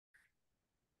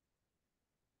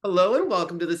Hello and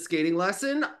welcome to the skating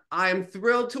lesson. I'm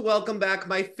thrilled to welcome back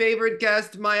my favorite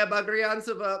guest, Maya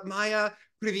Bagriantseva. Maya,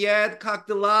 привет, как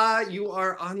дела? You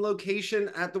are on location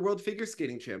at the World Figure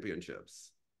Skating Championships.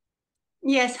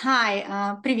 Yes, hi.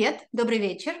 Привет, добрый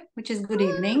вечер, which is good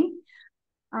evening.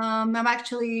 I'm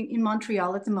actually in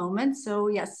Montreal at the moment, so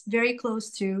yes, very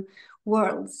close to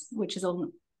Worlds, which is over.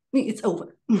 It's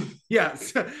over.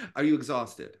 Yes. Are you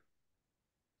exhausted?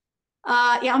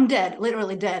 Yeah, I'm dead,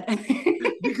 literally dead.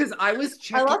 Because I was I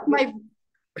checking. lost my.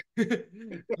 You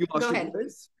Go lost your ahead.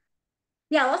 voice?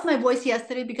 Yeah, I lost my voice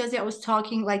yesterday because I was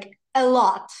talking like a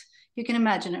lot. You can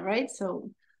imagine it, right?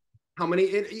 So How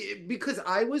many? Because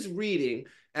I was reading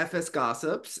FS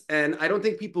Gossips, and I don't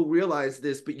think people realize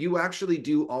this, but you actually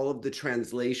do all of the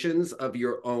translations of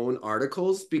your own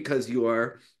articles because you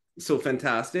are so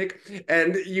fantastic,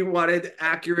 and you wanted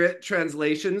accurate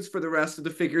translations for the rest of the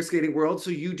figure skating world. So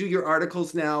you do your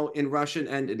articles now in Russian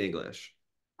and in English.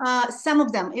 some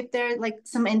of them, if there are like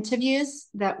some interviews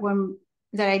that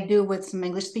I do with some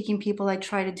English speaking people, I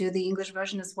try to do the English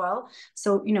version as well.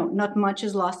 So, not much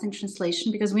is lost in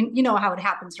translation because you know how it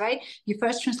happens, right? You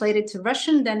first translate it to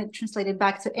Russian, then it translated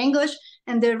back to English,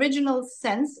 and the original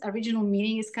sense, original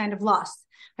meaning is kind of lost.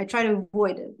 I try to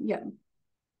avoid it. Yeah.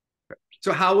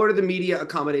 So how are the media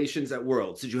accommodations at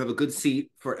Worlds? Did you have a good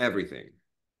seat for everything?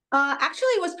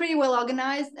 Actually, it was pretty well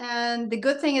organized, and the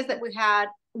good thing is that we had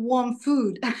warm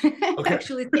food. Okay.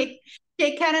 Actually,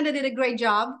 Take Canada did a great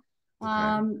job. Okay.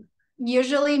 Um,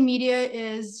 Usually, media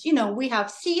is, we have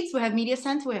seats, we have media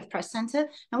center, we have press center,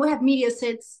 and we have media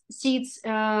seats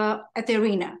at the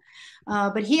arena.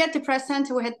 But here at the press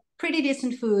center, we had pretty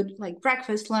decent food, like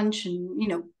breakfast, lunch, and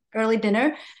early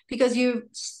dinner, because you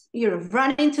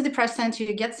run into the press center,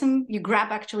 you grab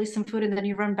actually some food, and then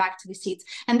you run back to the seats,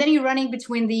 and then you're running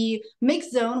between the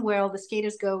mixed zone where all the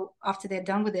skaters go after they're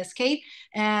done with their skate,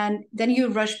 and then you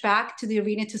rush back to the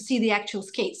arena to see the actual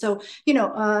skate. So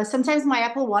sometimes my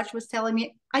Apple Watch was telling me,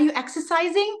 "Are you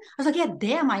exercising?" I was like, "Yeah,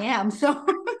 damn, I am." So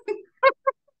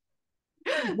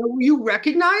Were you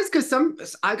recognized?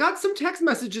 Because I got some text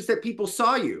messages that people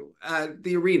saw you at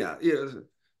the arena. Yeah.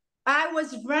 I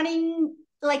was running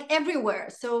like everywhere.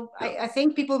 So Yeah. I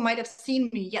think people might have seen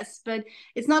me, yes, but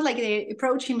it's not like they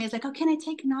approaching me. It's like, oh, can I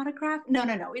take an autograph? No,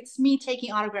 no, no. It's me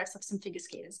taking autographs of some figure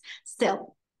skaters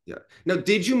still. Yeah. Now,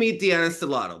 did you meet Deanna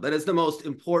Stellato? That is the most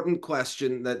important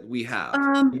question that we have.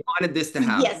 Um, You wanted this to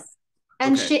happen. yes.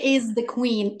 And Okay. she is the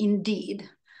queen indeed.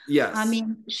 I Yes.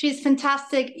 mean, she's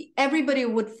fantastic. Everybody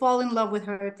would fall in love with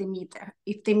her if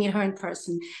they meet her in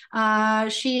person.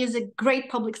 She is a great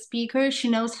public speaker. She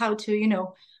knows how to,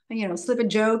 slip a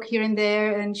joke here and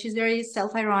there, and she's very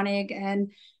self-ironic.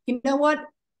 And you know what?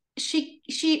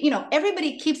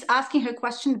 Everybody keeps asking her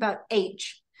question about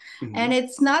age, Mhm. and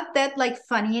it's not that like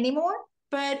funny anymore.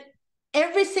 But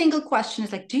every single question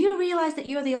is like, "Do you realize that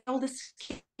you're the oldest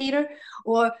skater?"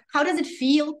 Or "How does it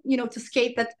feel, to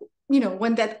skate that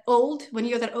when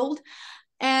you're that old?"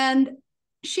 And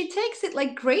she takes it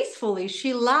like gracefully.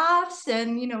 She laughs,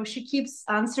 and she keeps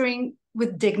answering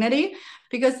with dignity,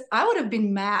 because I would have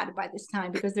been mad by this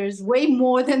time, because there's way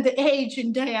more than the age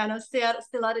in Diana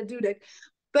still out of Dudek.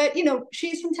 But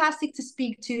she's fantastic to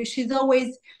speak to. She's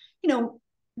always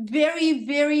very,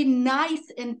 very nice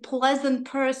and pleasant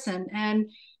person, and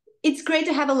it's great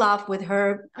to have a laugh with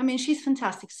her. I mean, she's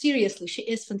fantastic. Seriously, she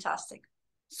is fantastic.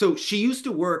 So she used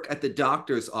to work at the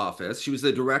doctor's office. She was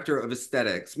the director of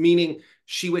aesthetics, meaning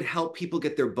she would help people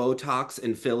get their Botox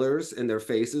and fillers in their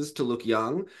faces to look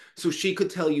young. So she could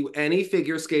tell you any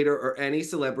figure skater or any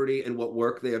celebrity and what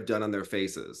work they have done on their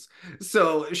faces.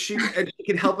 So and she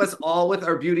can help us all with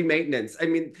our beauty maintenance. I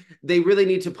mean, they really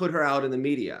need to put her out in the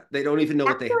media. They don't even know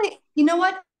what they have. Actually, you know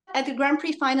what? At the Grand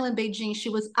Prix final in Beijing, she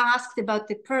was asked about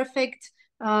the perfect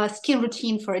skin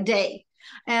routine for a day.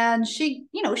 And she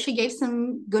gave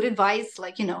some good advice,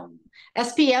 like,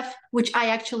 SPF, which I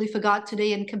actually forgot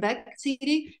today in Quebec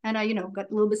City, and I, got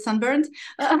a little bit sunburned,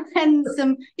 and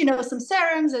some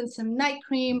serums and some night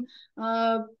cream.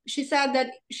 She said that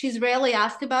she's rarely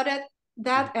asked about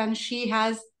that, and she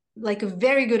has like a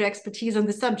very good expertise on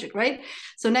the subject, right?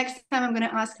 So next time I'm going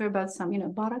to ask her about some,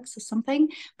 Botox or something.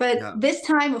 But Yeah. this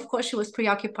time, of course, she was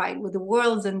preoccupied with the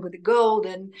worlds and with the gold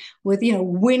and with,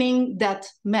 winning that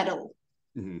medal.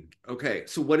 Mhm. Okay.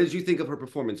 So what did you think of her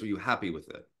performance? Were you happy with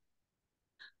it?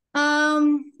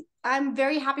 Um, I'm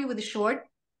very happy with the short.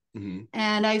 Mhm.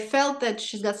 And I felt that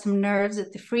she's got some nerves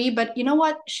at the free, but you know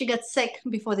what? She got sick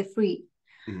before the free.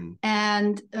 Mhm.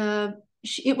 And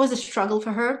it was a struggle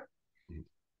for her, Mhm.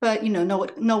 but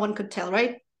no one could tell,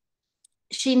 right?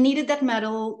 She needed that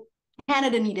medal.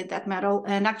 Canada needed that medal,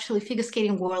 and actually, figure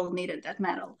skating world needed that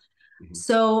medal. Mhm.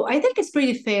 So I think it's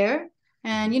pretty fair.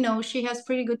 And, she has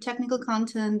pretty good technical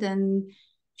content and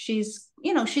she's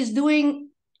doing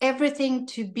everything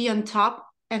to be on top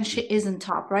and she is on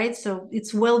top, right? So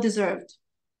it's well deserved.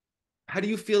 How do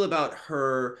you feel about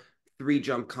her three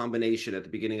jump combination at the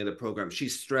beginning of the program? She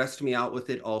stressed me out with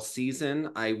it all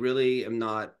season. I really am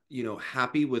not,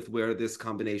 happy with where this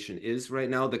combination is right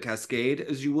now. The cascade,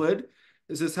 as you would.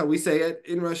 Is this how we say it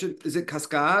in Russian? Is it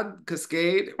cascade?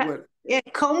 Cascade? What? Yeah,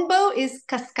 combo is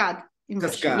cascade in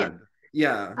Russian. Yeah. Cascade.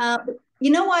 Yeah. Uh,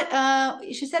 you know what?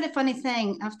 She said a funny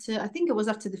thing after, I think it was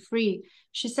after the free.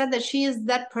 She said that she is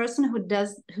that person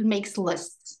who makes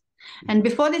lists. And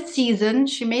before the season,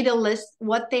 she made a list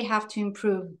what they have to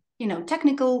improve,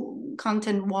 technical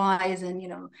content wise and,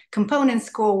 component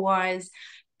score wise.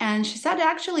 And she said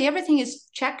actually everything is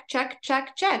check, check,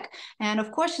 check, check. And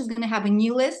of course, she's going to have a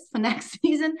new list for next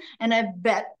season. And I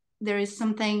bet there is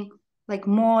something like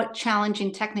more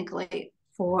challenging technically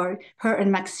for her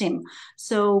and Maxim.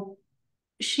 So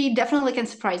she definitely can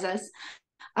surprise us.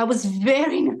 I was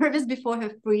very nervous before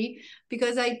her free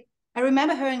because I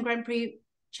remember her in Grand Prix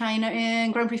China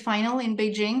in Grand Prix final in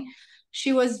Beijing.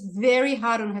 She was very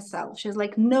hard on herself. She was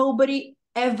like, nobody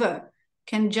ever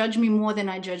can judge me more than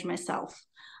I judge myself.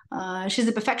 She's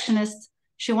a perfectionist.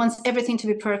 She wants everything to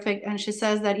be perfect. And she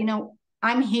says that,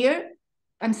 I'm here,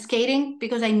 I'm skating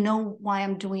because I know why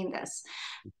I'm doing this.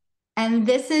 And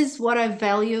this is what I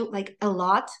value like a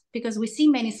lot because we see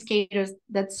many skaters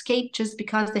that skate just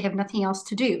because they have nothing else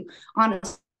to do.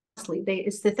 Honestly,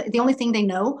 it's the only thing they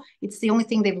know. It's the only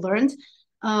thing they've learned,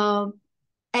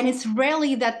 and it's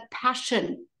rarely that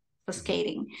passion for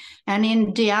skating. And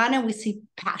in Diana, we see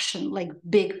passion, like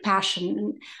big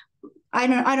passion. I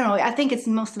don't know. I think it's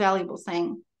the most valuable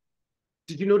thing.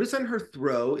 Did you notice on her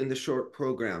throw in the short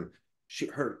program,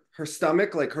 her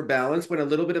stomach, like her balance, went a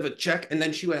little bit of a check, and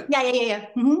then she went, Yeah, yeah, yeah, yeah.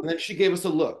 Mm-hmm. and then she gave us a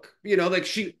look. Like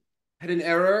she had an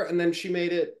error, and then she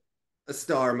made it a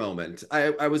star moment.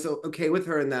 I was okay with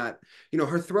her in that.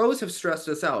 Her throws have stressed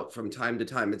us out from time to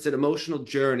time. It's an emotional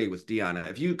journey with Diana.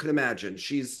 If you could imagine,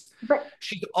 But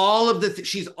she's all of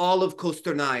she's all of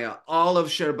Kosternaya, all of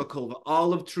Sherbakova,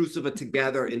 all of Trusova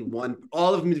together in one,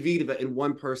 all of Medvedeva in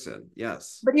one person.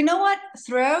 Yes. But you know what?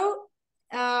 Throw,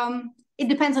 it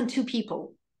depends on two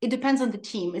people. It depends on the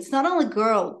team. It's not only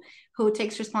girl who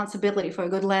takes responsibility for a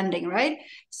good landing, right?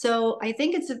 So I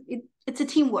think it's a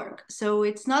teamwork. So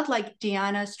it's not like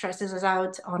Diana stresses us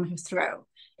out on her throw.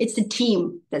 It's the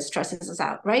team that stresses us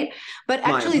out, right? But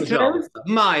Maya, actually, throws. пожалуйста.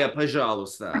 Maya,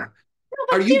 пожалуйста.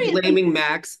 No, Are but you seriously, blaming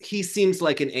Max? He seems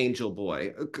like an angel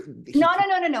boy. no, He, no,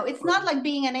 no, no, no. It's not like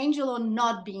being an angel or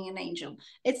not being an angel.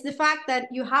 It's the fact that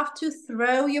you have to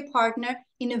throw your partner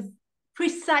in a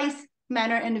precise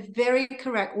manner and a very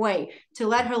correct way to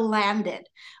let her land it.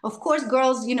 Of course,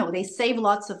 girls, they save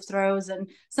lots of throws and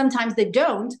sometimes they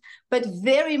don't, but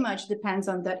very much depends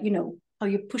on that, how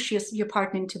you push your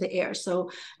partner into the air. So,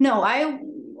 no, I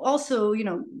also,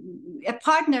 a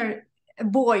partner, a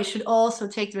boy should also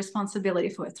take the responsibility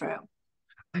for a throw.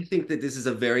 I think that this is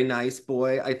a very nice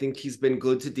boy. I think he's been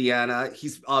good to Deanna.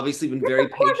 He's obviously been Yes, very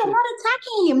of course, I'm patient. not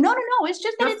attacking him. No, no, no. It's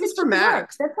just that it's Justice a for teamwork.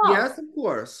 Max. That's all. Yes, of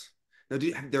course. Now,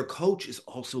 their coach is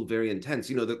also very intense.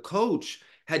 The coach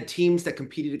had teams that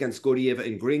competed against Gordieva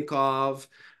and Grinkov.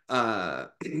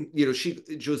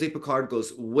 Jose Picard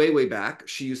goes way, way back.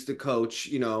 She used to coach,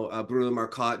 Bruno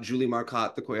Marcotte, Julie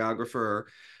Marcotte, the choreographer.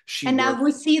 She And now worked.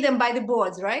 we see them by the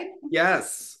boards, right?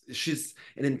 Yes, she's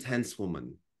an intense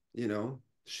woman.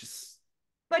 She's.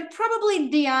 But probably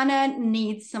Diana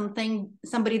needs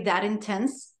somebody that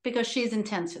intense because she's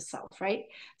intense herself, right?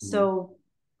 Mhm. So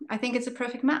I think it's a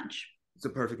perfect match. It's a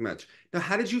perfect match. Now,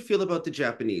 how did you feel about the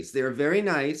Japanese? They're very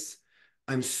nice.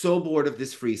 I'm so bored of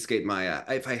this free skate, Maya.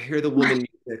 If I hear the woman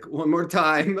music one more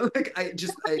time, like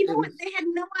You know what? They had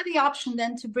no other option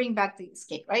than to bring back the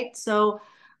skate, right? So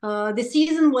the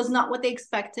season was not what they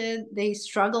expected. They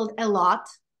struggled a lot.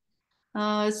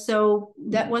 So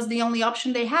that was the only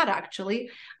option they had, actually.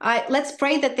 Let's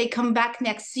pray that they come back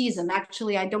next season.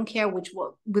 Actually, I don't care with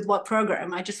what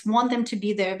program. I just want them to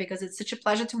be there because it's such a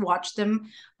pleasure to watch them.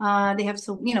 They have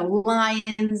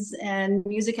lines and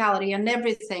musicality and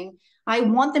everything. I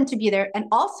want them to be there, and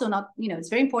also not. It's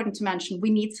very important to mention we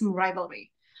need some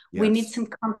rivalry. We need yes. some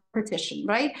competition,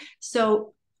 right?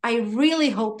 So I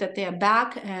really hope that they are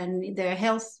back and their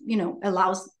health,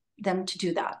 allows them to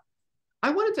do that. I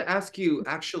wanted to ask you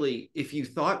actually if you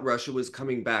thought Russia was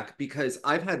coming back because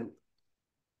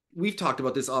we've talked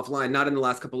about this offline, not in the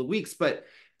last couple of weeks, but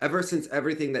ever since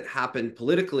everything that happened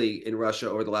politically in Russia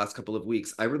over the last couple of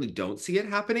weeks, I really don't see it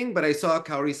happening. But I saw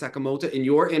Kaori Sakamoto in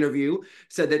your interview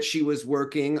said that she was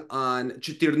working on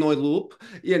Четырной loop,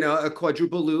 a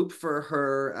quadruple loop for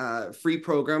her free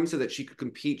program so that she could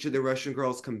compete should the Russian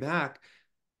girls come back.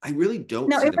 I really don't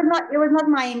No, see them. it was not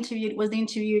my interview. It was the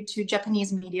interview to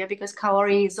Japanese media because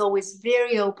Kaori is always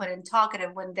very open and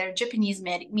talkative when there are Japanese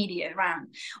media around.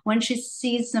 When she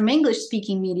sees some English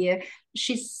speaking media,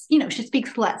 she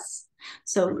speaks less.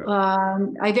 So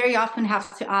Okay. I very often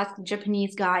have to ask the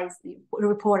Japanese guys, the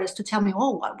reporters, to tell me,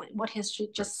 oh, what has she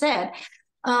just said?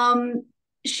 Um,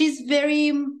 she's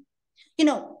very,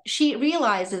 she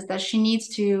realizes that she needs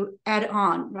to add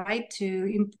on, right, to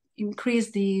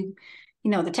increase the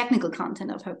technical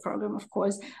content of her program, of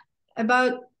course.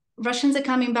 About Russians are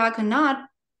coming back or not,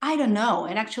 I don't know.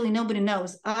 And actually, nobody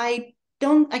knows. I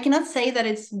cannot say that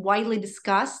it's widely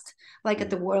discussed, like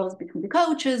at the worlds between the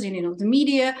coaches, the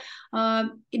media.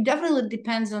 It definitely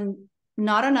depends on,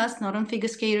 not on us, not on figure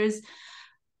skaters.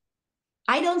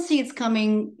 I don't see it's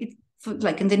coming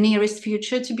like in the nearest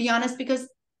future, to be honest, because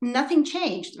nothing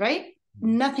changed, right?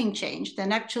 Nothing changed.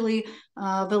 And actually,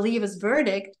 Valiyeva's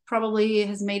verdict probably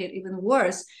has made it even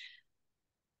worse.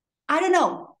 I don't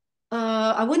know.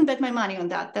 I wouldn't bet my money on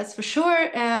that. That's for sure.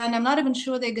 And I'm not even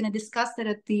sure they're going to discuss that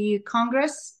at the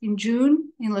Congress in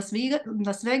June in Las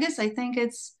Vegas. I think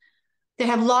they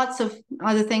have lots of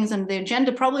other things on the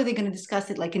agenda. Probably they're going to discuss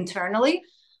it like internally,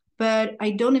 but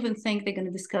I don't even think they're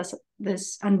going to discuss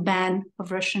this unban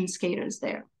of Russian skaters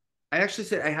there. I actually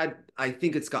said I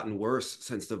think it's gotten worse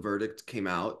since the verdict came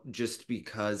out, just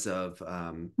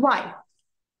Why?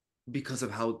 because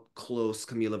of how close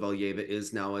Kamila Valieva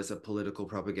is now as a political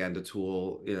propaganda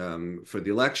tool for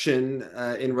the election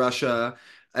in Russia.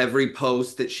 Every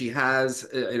post that she has,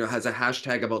 has a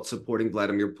hashtag about supporting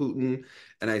Vladimir Putin,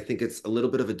 and I think it's a little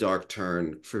bit of a dark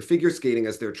turn for figure skating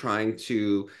as they're trying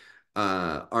to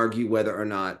argue whether or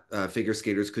not figure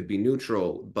skaters could be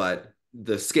neutral. But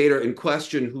the skater in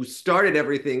question who started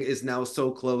everything is now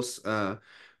so close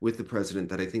with the president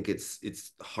that I think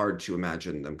it's hard to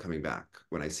imagine them coming back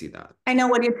when I see that. I know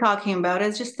what you're talking about. I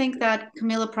just think that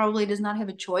Camilla probably does not have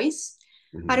a choice.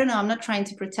 I Mm-hmm. don't know. I'm not trying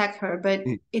to protect her, but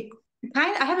Mm-hmm.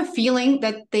 I have a feeling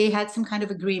that they had some kind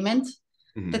of agreement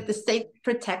Mm-hmm. that the state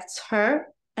protects her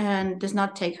and does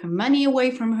not take her money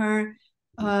away from her.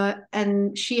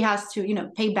 And she has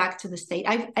to, pay back to the state.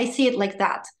 I see it like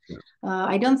that. Yeah.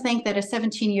 I don't think that a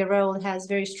 17-year-old has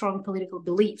very strong political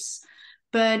beliefs,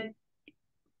 but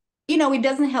it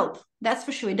doesn't help. That's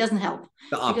for sure. It doesn't help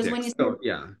The because when you optics. So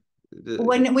yeah.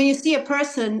 when you see a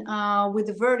person with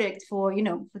a verdict for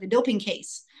for the doping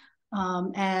case,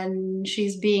 and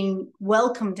she's being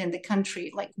welcomed in the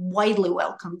country, like widely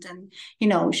welcomed, and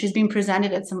she's being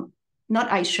presented at some,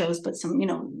 not ice shows, but some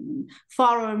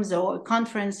forums or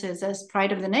conferences as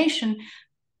pride of the nation.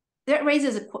 That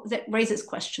raises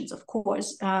questions, of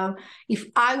course. If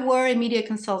I were a media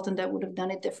consultant, I would have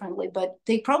done it differently, but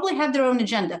they probably have their own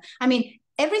agenda. I mean,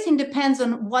 everything depends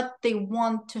on what they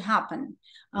want to happen.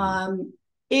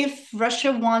 If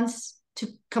Russia wants to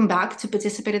come back to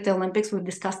participate at the Olympics, we've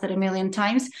discussed that a million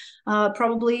times,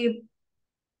 probably,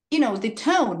 the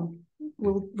tone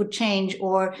would change,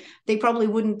 or they probably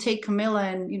wouldn't take Camilla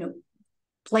and,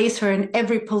 place her in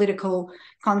every political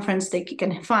conference they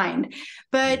can find.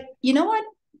 But you know what?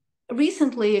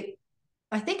 Recently,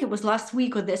 I think it was last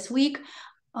week or this week,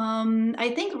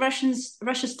 I think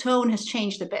Russia's tone has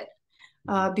changed a bit.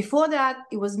 Before that,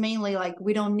 it was mainly like,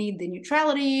 we don't need the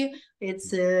neutrality.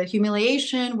 It's a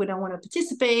humiliation. We don't want to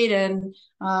participate. And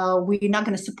we're not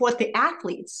going to support the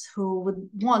athletes who would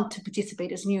want to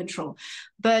participate as neutral.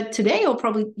 But today, or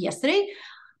probably yesterday,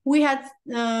 we had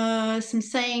some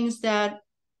sayings that,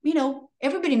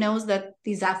 everybody knows that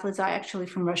these athletes are actually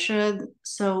from Russia.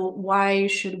 So why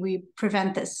should we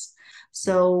prevent this?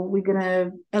 So we're going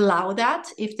to allow that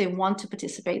if they want to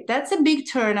participate. That's a big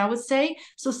turn, I would say.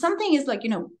 So something is like,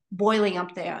 boiling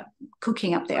up there,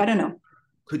 cooking up there. I don't know.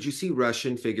 Could you see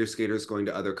Russian figure skaters going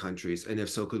to other countries? And if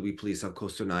so, could we please have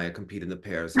Kostonaya compete in the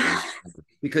pairs against?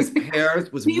 Because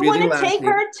pairs was Do you really want to take lacking.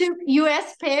 her to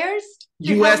US pairs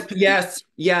to US, help? yes,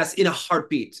 yes, in a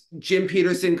heartbeat. Jim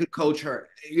Peterson could coach her.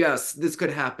 Yes, this could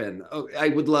happen. Oh, I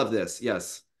would love this.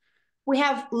 Yes. We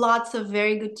have lots of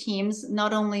very good teams,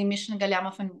 not only Mishin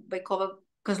Galyamov and Baikova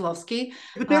Kozlovsky.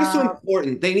 But they're so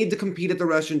important. They need to compete at the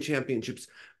Russian championships.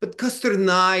 But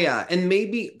Kosternaya and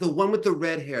maybe the one with the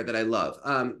red hair that I love.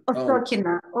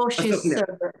 Osokina. Oh, she's Asokina. so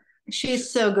good.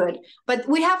 She's so good. But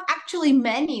we have actually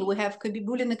many. We have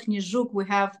Kabibulina Knyzhuk, we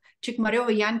have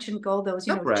Chikmaryova Yanchenko, all those,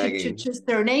 Not bragging.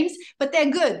 surnames, but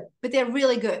they're good. But they're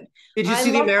really good. Did you I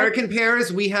see the love American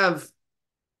pairs? We have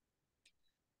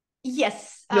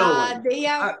Yes, No one. they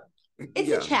are. I, It's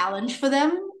a yeah. challenge for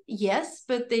them, yes,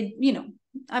 but they,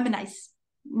 I'm a nice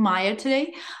Maya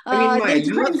today. I mean, Maya,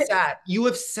 They're doing the, you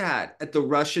have sat at the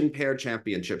Russian pair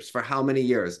championships for how many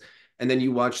years? And then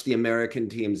you watched the American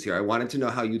teams here. I wanted to know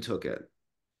how you took it.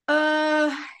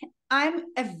 uh, I'm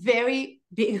a very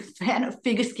big fan of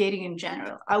figure skating in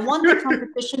general. I want the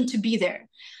competition to be there.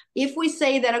 If we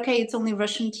say that, okay, it's only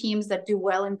Russian teams that do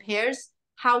well in pairs,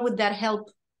 how would that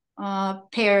help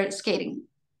pair skating?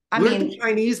 I Where did the mean,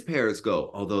 Chinese pairs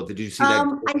go? Although, did you see that?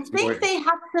 I think they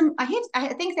have some. I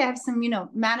think they have some,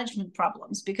 management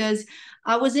problems because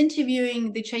I was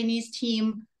interviewing the Chinese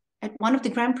team at one of the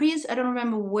Grand Prix. I don't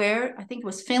remember where. I think it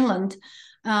was Finland,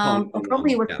 or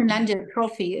probably it was Yeah. Finlandia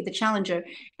Trophy, the Challenger.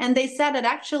 And they said that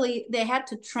actually they had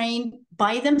to train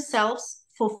by themselves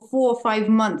for 4 or 5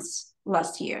 months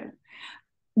last year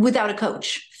without a coach,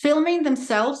 filming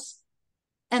themselves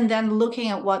and then looking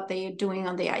at what they are doing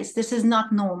on the ice. This is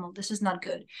not normal. This is not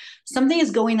good. Something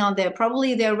is going on there.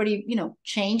 Probably they already,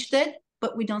 changed it,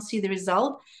 but we don't see the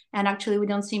result. And actually, we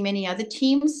don't see many other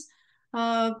teams.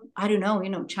 I don't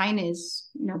know. China is,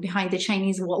 behind the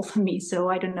Chinese wall for me. So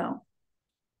I don't know.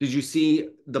 Did you see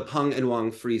the Peng and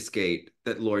Wang free skate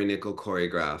that Lori Nickel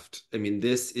choreographed? I mean,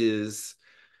 this is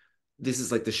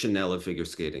like the Chanel of figure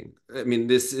skating. I mean,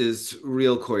 this is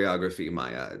real choreography,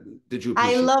 Maya. Did you I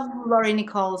appreciate love Laurie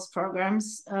Nicole's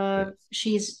programs. it?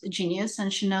 She's a genius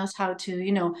and she knows how to,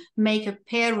 make a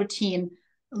pair routine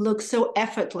look so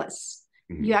effortless.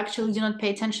 You Mhm. actually do not pay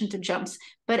attention to jumps,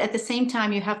 but at the same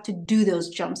time, you have to do those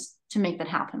jumps to make that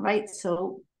happen, right?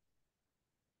 So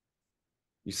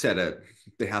You said it.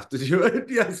 They have to do it.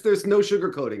 Yes, there's no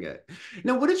sugarcoating it.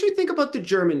 Now, what did you think about the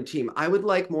German team? I would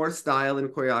like more style and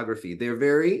choreography. They're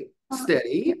very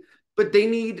steady, but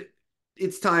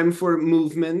it's time for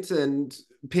movement and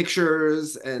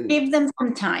pictures and give them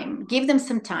some time. Give them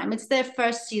some time. It's their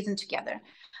first season together.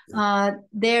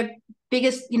 Their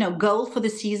biggest, goal for the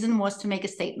season was to make a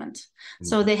statement.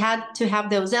 So they had to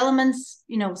have those elements,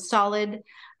 solid,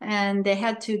 and they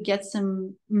had to get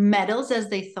some medals as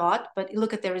they thought. But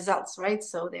look at their results, right?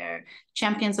 So they're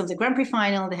champions of the Grand Prix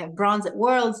final. They have bronze at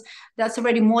Worlds. That's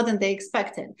already more than they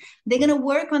expected. They're going to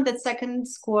work on that second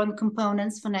score and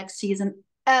components for next season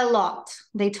a lot.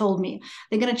 They told me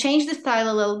they're going to change the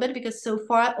style a little bit because so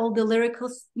far all the lyrical,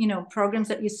 programs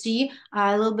that you see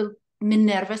are a little bit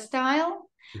Minerva style.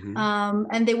 Mhm.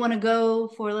 And they want to go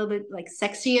for a little bit like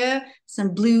sexier,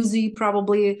 some bluesy,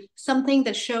 probably something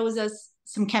that shows us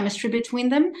some chemistry between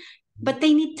them. But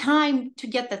they need time to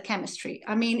get that chemistry.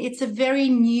 I mean, it's a very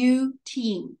new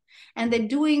team and they're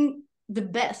doing the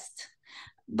best.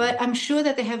 But I'm sure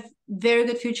that they have very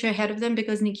good future ahead of them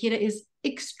because Nikita is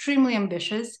extremely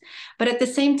ambitious. But at the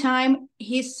same time,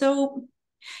 he's so,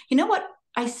 you know what?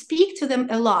 I speak to them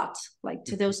a lot, like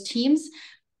to those teams.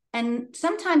 And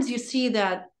sometimes you see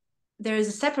that there is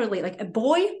a separately like a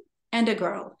boy and a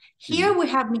girl. Here Mhm. we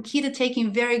have Nikita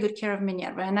taking very good care of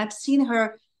Minerva. And I've seen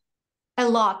her a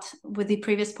lot with the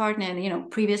previous partner.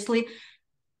 And, previously,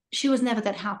 she was never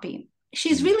that happy.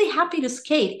 She's Mhm. really happy to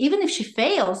skate. Even if she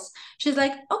fails, she's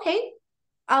like, okay,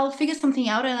 I'll figure something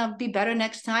out and I'll be better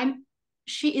next time.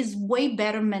 She is way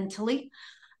better mentally.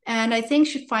 And I think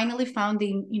she finally found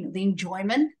the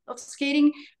enjoyment of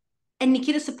skating. And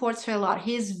Nikita supports her a lot.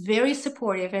 He is very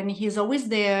supportive and he's always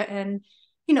there. And,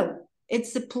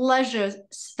 it's a pleasure,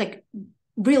 like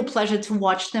real pleasure to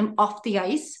watch them off the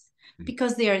ice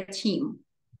because they are a team.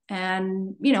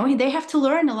 And, they have to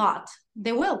learn a lot.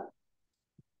 They will.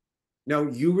 Now,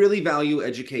 you really value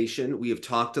education. We have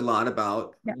talked a lot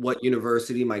about Yeah. what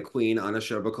university my queen, Anna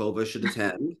Sherbakova, should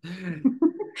attend.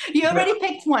 You But already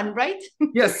picked one, right?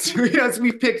 yes, yes,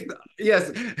 we picked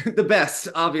yes the best,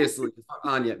 obviously,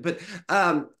 Anya. But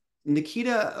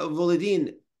Nikita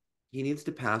Volodin, he needs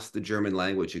to pass the German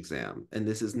language exam, and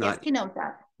this is Yes, not. he knows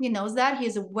that. He knows that.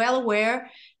 He's well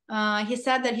aware. He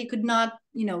said that he could not,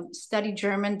 study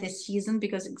German this season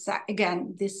because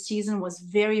again, this season was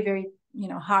very, very,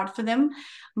 hard for them.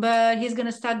 But he's going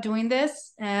to start doing this,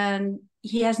 and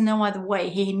he has no other way.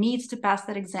 He needs to pass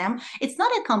that exam. It's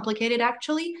not that complicated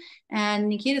actually. And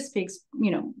Nikita speaks,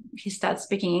 he starts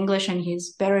speaking English, and he's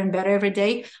better and better every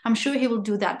day. I'm sure he will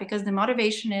do that because the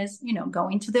motivation is,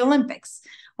 going to the Olympics.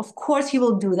 Of course, he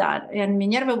will do that. And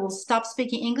Minerva will stop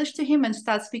speaking English to him and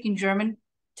start speaking German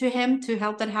to him to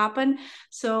help that happen.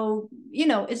 So,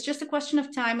 it's just a question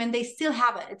of time and they still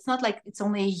have it. It's not like it's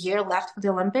only a year left for the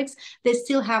Olympics. They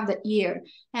still have that year.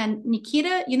 And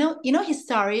Nikita, his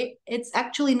story, it's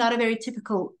actually not a very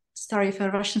typical story for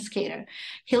a Russian skater.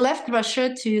 He left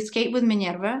Russia to skate with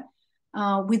Minerva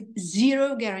with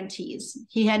zero guarantees.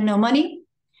 He had no money.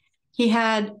 He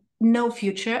had no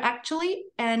future actually,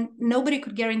 and nobody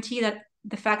could guarantee that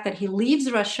the fact that he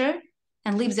leaves Russia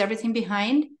and leaves everything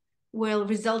behind will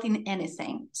result in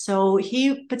anything. So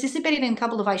he participated in a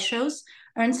couple of ice shows,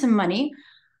 earned some money,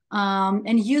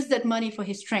 and used that money for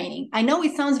his training. I know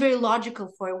it sounds very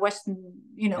logical for a Western,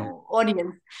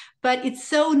 audience, but it's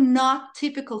so not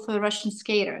typical for a Russian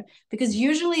skater, because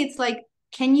usually it's like,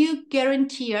 can you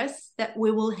guarantee us that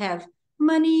we will have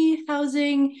money,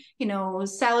 housing,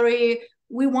 salary?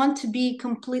 We want to be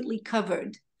completely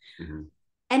covered. Mm-hmm.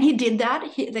 And he did that.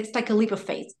 That's like a leap of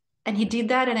faith. And he did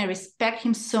that. And I respect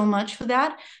him so much for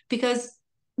that, because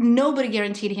nobody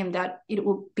guaranteed him that it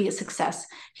will be a success.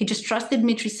 He just trusted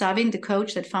Dmitry Savin, the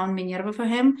coach that found Minerva for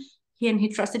him. He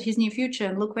trusted his new future,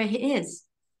 and look where he is.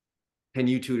 Can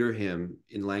you tutor him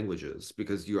in languages?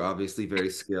 Because you're obviously very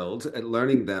skilled at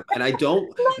learning them. And I don't,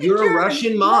 Not in you're a German,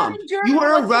 Russian not mom. in You German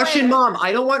are a Russian whatsoever. mom.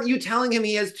 I don't want you telling him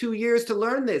he has 2 years to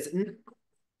learn this.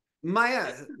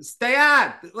 Maya, stay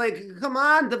at. Like, come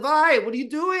on, Divide. What are you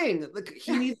doing? Like,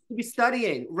 he needs to be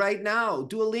studying right now. You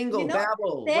Duolingo, know,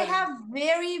 Babbel. they What? have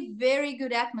very, very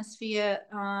good atmosphere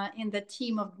in the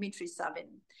team of Dmitry Savin.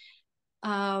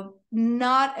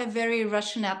 Not a very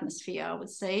Russian atmosphere, I would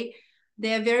say.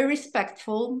 They are very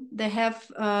respectful. They have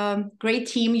a great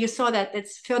team. You saw that.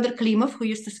 It's Fyodor Klimov, who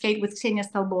used to skate with Ksenia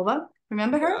Stalbova.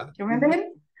 Remember her? Yeah. Do you remember him?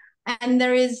 And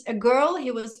there is a girl,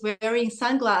 he was wearing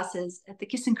sunglasses at the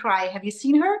Kiss and Cry. Have you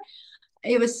seen her?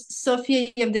 It was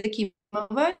Sofia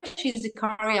Yevdokimova. She's a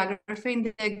choreographer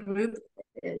in the group.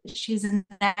 She's an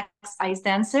ex-ice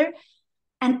dancer.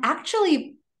 And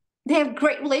actually, they have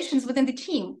great relations within the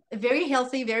team. Very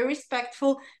healthy, very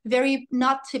respectful, very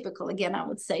not typical, again, I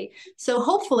would say. So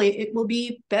hopefully it will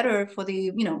be better for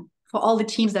for all the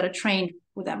teams that are trained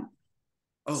with them.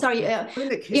 Oh, Sorry, in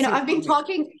the kissing I've been comment.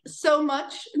 talking so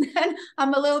much that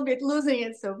I'm a little bit losing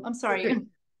it. So I'm sorry. Okay.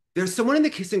 There's someone in the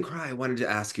Kiss and Cry I wanted to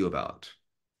ask you about.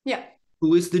 Yeah.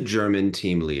 Who is the German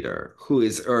team leader?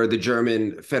 Or the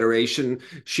German Federation?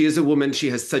 She is a woman. She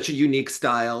has such a unique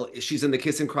style. She's in the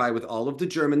Kiss and Cry with all of the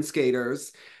German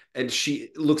skaters, and she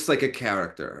looks like a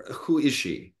character. Who is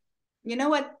she? You know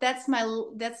what? That's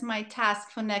my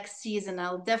task for next season.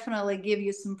 I'll definitely give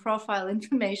you some profile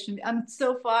information. I'm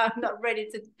not ready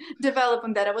to develop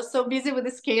on that. I was so busy with the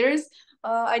skaters.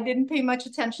 I didn't pay much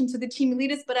attention to the team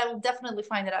leaders, but I will definitely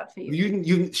find it out for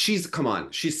you. She's come on.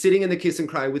 She's sitting in the Kiss and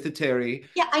Cry with the Terry.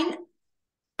 Yeah,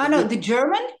 I know the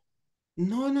German.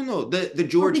 No, no, no. The Oh, the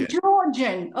Georgian.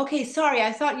 Georgian. Okay, sorry.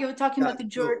 I thought you were talking Yeah, about no,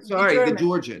 the sorry, the German.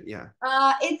 Georgian. Yeah.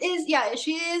 It is. Yeah,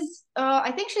 she is.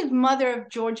 I think she's mother of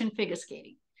Georgian figure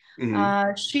skating.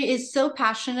 Hmm. She is so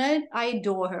passionate. I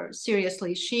adore her.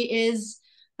 Seriously, she is.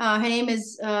 Her name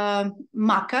is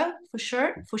Maka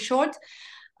for short.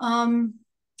 Um,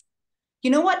 you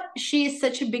know what? She is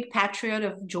such a big patriot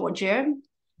of Georgia.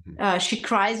 She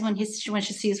cries when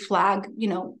she sees flag,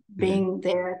 Hmm. being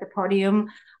there at the podium.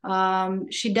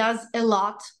 She does a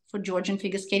lot for Georgian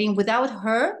figure skating. Without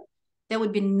her, there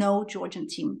would be no Georgian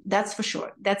team. That's for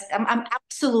sure. I'm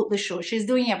absolutely sure. She's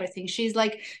doing everything. She's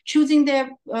like choosing their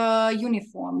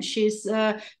uniform. She's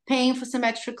paying for some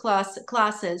extra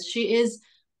classes. She is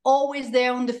always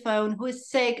there on the phone. Who is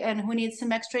sick and who needs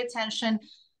some extra attention.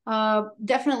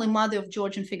 Definitely mother of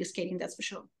Georgian figure skating. That's for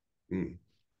sure. Mm.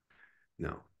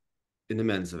 No, in the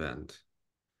men's event,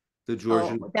 the Oh,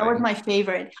 Georgian that was boy. my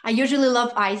favorite. I usually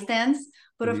love ice dance,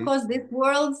 but of Mhm. course, this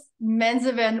world's men's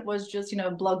event was just, a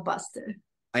blockbuster.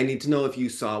 I need to know if you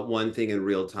saw one thing in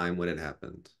real time when it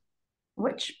happened.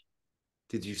 Which,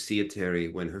 Did you see it, Terry,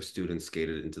 when her students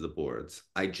skated into the boards?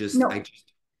 I no, just,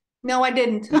 no, I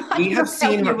didn't. I we have cannot help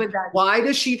seen you her. with that. Why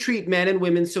does she treat men and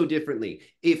women so differently?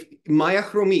 If Maya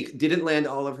Chromik didn't land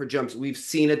all of her jumps, we've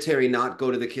seen a Terry not go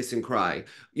to the kiss and cry.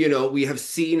 We have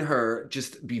seen her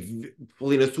just be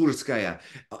Polina Surskaya.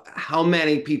 How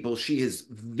many people? She is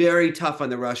very tough on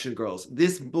the Russian girls.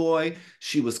 This boy,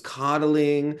 she was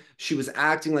coddling. She was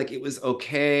acting like it was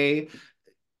okay,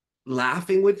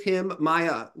 laughing with him.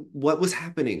 Maya, what was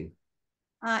happening?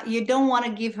 You don't want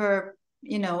to give her,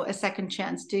 a second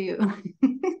chance, do you?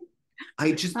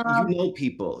 You um, know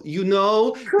people.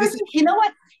 This is. you know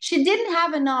what? She didn't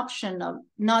have an option of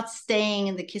not staying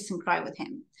in the kiss and cry with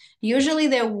him. Usually,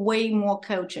 there are way more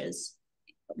coaches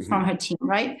from Mhm. her team,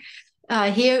 right?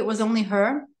 Here it was only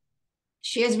her.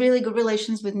 She has really good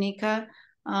relations with Nika.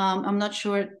 I'm not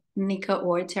sure Nika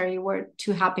or Terry were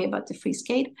too happy about the free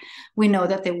skate. We know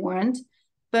that they weren't,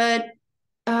 but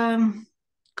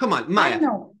Come on, I Maya.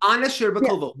 know. Anna Yeah.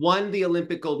 Sherbakova won the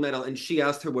Olympic gold medal, and she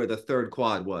asked her where the third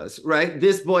quad was, right?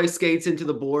 This boy skates into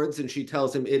the boards, and she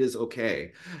tells him it is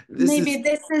okay. This Maybe is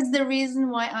this is the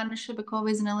reason why Anna Shibakova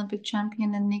is an Olympic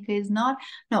champion and Nika is not.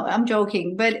 No, I'm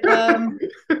joking. But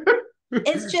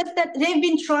it's just that they've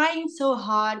been trying so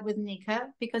hard with Nika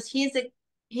because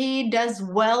he does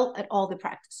well at all the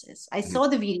practices. I saw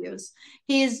the videos.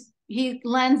 He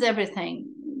lands everything.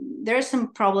 There are some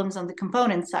problems on the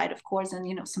component side, of course, and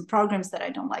some programs that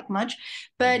I don't like much.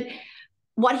 But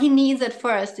what he needs at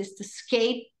first is to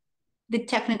skate the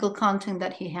technical content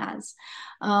that he has.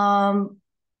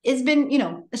 It's been,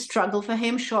 a struggle for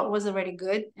him. Short was already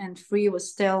good, and free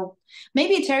was still.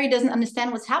 Maybe Terry doesn't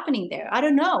understand what's happening there. I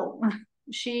don't know.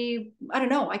 I don't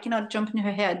know. I cannot jump into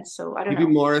her head, so I don't maybe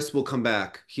know. Morris will come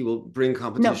back. He will bring No,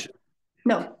 competition.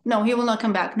 no, he will not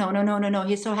come back. No, no, no, no, no.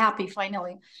 He's so happy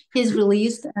finally. He's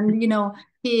released, and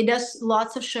he does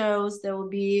lots of shows. There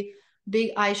will be big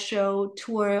ice show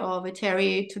tour of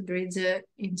Terry to Bridge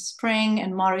in spring,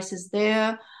 and Morris is there.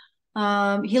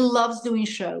 He loves doing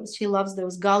shows. He loves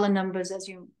those gala numbers, as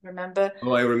you remember,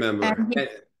 Oh, I remember.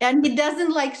 and he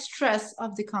doesn't like stress of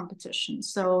the competition.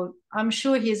 So I'm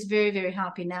sure he's very, very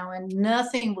happy now, and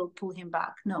nothing will pull him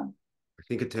back. No. I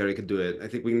think Terry could do it. I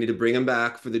think we need to bring him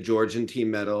back for the Georgian team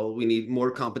medal. We need more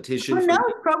competition Who for,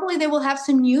 knows? Probably they will have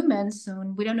some new men soon.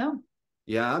 We don't know.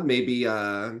 yeah, maybe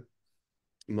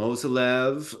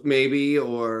Moselev, maybe,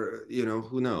 or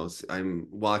who knows? I'm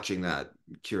watching that Yeah, I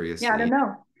don't curiously.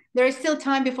 know. There is still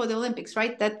time before the Olympics,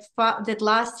 right? That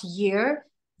last year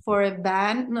for a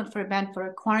ban, not for a ban, for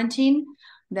a quarantine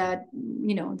that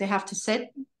they have to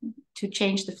set to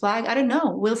change the flag. I don't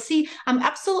know. We'll see. I'm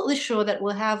absolutely sure that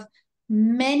we'll have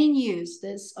many news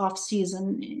this off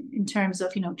season in terms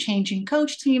of changing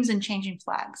coach teams and changing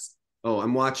flags. Oh,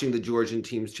 I'm watching the Georgian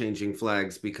teams changing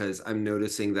flags because I'm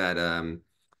noticing that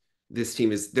this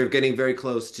team they're getting very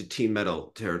close to team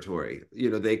medal territory.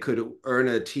 They could earn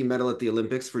a team medal at the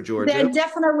Olympics for Georgia. They're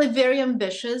definitely very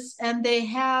ambitious, and they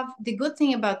have the good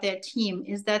thing about their team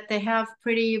is that they have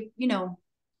pretty,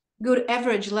 good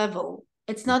average level.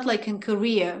 It's not like in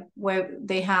Korea where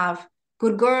they have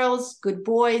good girls, good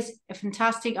boys, a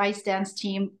fantastic ice dance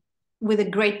team with a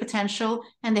great potential,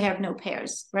 and they have no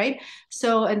pairs, right?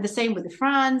 So, and the same with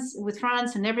France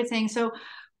and everything. So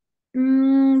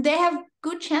they have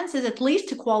good chances at least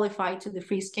to qualify to the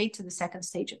free skate to the second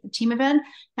stage of the team event,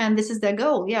 and this is their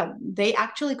goal. Yeah, they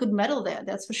actually could medal there,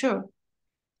 that's for sure.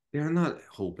 They're not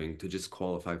hoping to just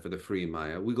qualify for the free,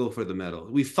 Maya. We go for the medal.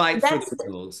 We fight for That's the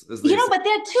medals, as they say. but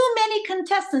there are too many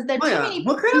contestants. There are too Maya, many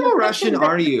what kind of a Russian selections that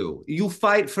are you? You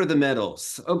fight for the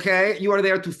medals, okay? You are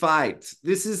there to fight.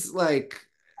 This is like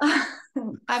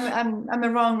I'm a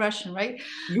wrong Russian, right?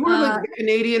 you are like Uh, the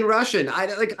Canadian Russian. I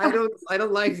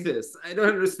don't like this. I don't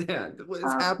understand what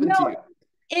has happened to no, you.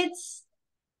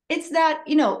 it's that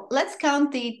let's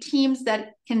count the teams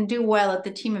that can do well at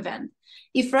the team event.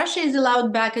 If Russia is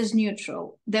allowed back as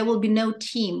neutral, there will be no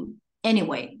team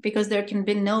anyway, because there can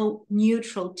be no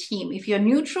neutral team. If you're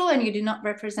neutral and you do not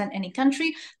represent any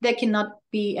country, there cannot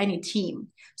be any team.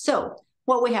 So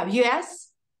what we have: US,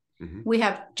 Mhm. we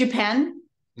have Japan,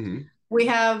 Mhm. we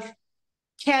have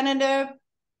Canada.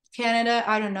 Canada,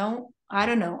 I don't know. I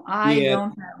Niet,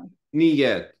 don't know.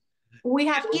 niet. We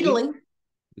have Italy. Italy,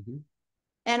 Mhm.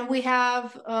 and we have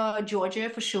Georgia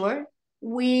for sure.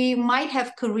 We might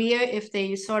have Korea if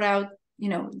they sort out,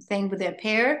 thing with their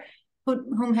pair.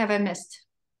 Whom have I missed?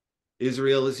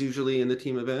 Israel is usually in the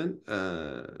team event.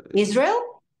 Israel?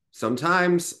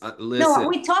 Sometimes, No, are listen,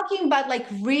 we talking about like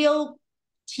real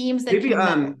teams that maybe can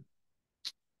medal?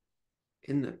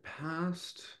 in the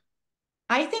past,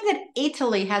 I think that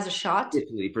Italy has a shot.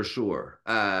 Italy for sure.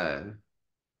 And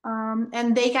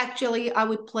they actually, I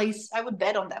would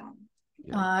bet on them.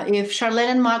 Yeah. If Charlotte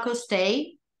and Marco stay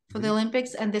for the Mhm.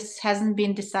 Olympics, and this hasn't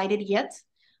been decided yet,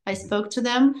 I Mhm. spoke to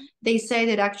them. They say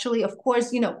that actually, of course,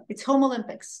 it's home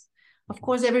Olympics. Of Mhm.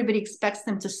 course, everybody expects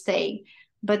them to stay,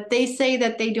 but they say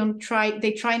that they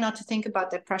try not to think about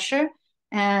the pressure,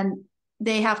 and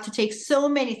they have to take so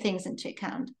many things into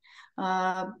account.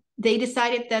 Uh, they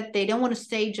decided that they don't want to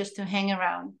stay just to hang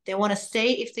around. They want to stay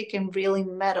if they can really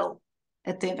medal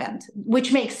at the event, which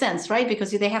makes sense, right? Because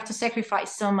they have to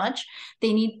sacrifice so much,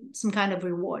 they need some kind of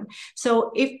reward.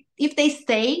 So if they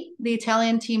stay, the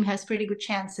Italian team has pretty good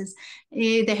chances.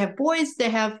 They have boys, they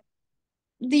have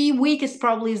the weakest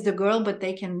probably is the girl, but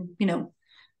they can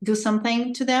do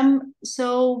something to them.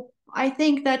 So I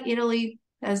think that Italy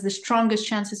as the strongest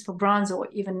chances for bronze or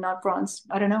even not bronze.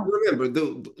 I don't know.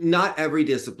 Remember, not every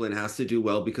discipline has to do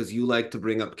well because you like to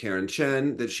bring up Karen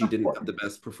Chen that she Of didn't have course. the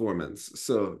best performance.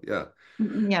 So, yeah.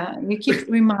 Yeah, you keep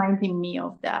reminding me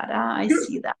of that. I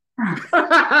see that.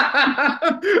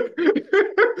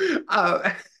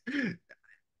 uh,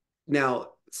 now,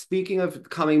 speaking of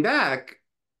coming back,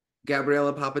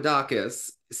 Gabriela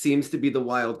Papadakis seems to be the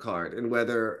wild card in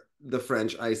whether the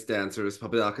French ice dancers,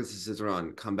 Papadakis and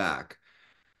Cizeron, come back.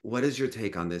 What is your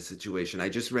take on this situation? I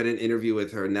just read an interview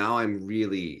with her. Now I'm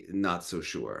really not so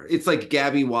sure. It's like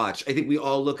Gabby Watch. I think we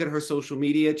all look at her social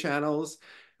media channels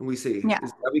and we say, Yeah,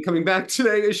 is Gabby coming back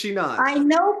today? Is she not? I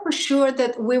know for sure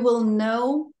that we will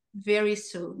know very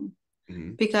soon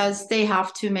Mm-hmm. because they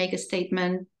have to make a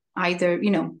statement either,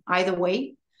 either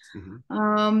way. Mm-hmm.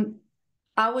 Um,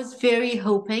 I was very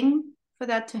hoping for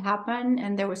that to happen,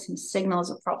 and there were some signals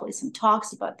or probably some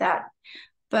talks about that.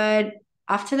 But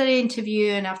after that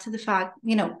interview and after the fact,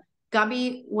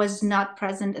 Gabi was not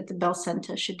present at the Bell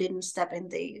Center. She didn't step in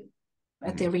the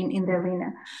at the Mm-hmm. arena in the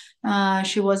arena.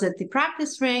 She was at the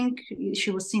practice rink.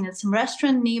 She was seen at some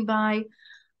restaurant nearby,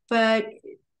 but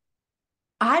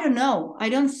I don't know. I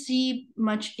don't see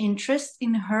much interest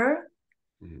in her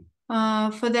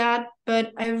Mm-hmm. for that.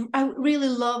 But I really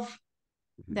love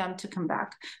Mm-hmm. them to come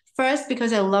back. First,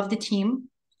 because I love the team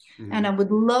and I Mm-hmm.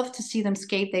 would love to see them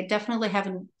skate. They definitely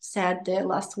haven't said their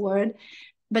last word.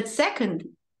 But second,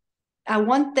 I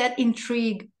want that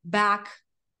intrigue back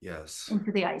Yes.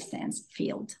 into the ice dance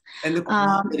field. And the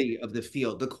Um, quality of the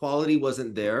field, the quality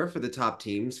wasn't there for the top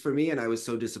teams for me. And I was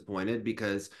so disappointed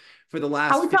because for the are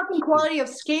last we talking 15, quality of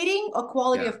skating or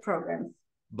quality yeah, of programs?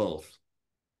 both.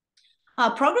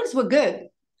 Programs were good.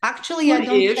 Actually, I don't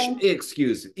Good-ish, think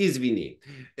excuse, izvini.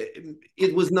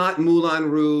 It was not Moulin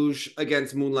Rouge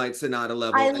against Moonlight Sonata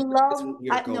level. I And that's love what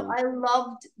you're I no, going. I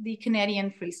loved the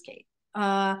Canadian free skate.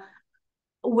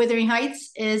 Wuthering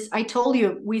Heights is, I told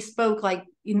you, we spoke like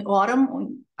in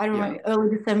autumn, I don't Yeah. know,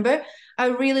 early December. I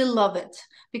really love it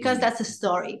because Mm-hmm. that's a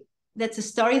story. That's a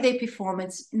story they perform.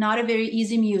 It's not a very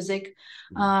easy music.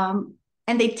 Mm-hmm.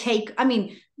 And they take, I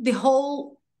mean, the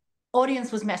whole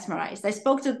audience was mesmerized. I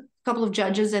spoke to a couple of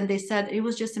judges and they said it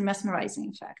was just a mesmerizing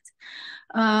effect.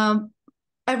 Um,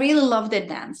 I really loved that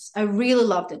dance. I really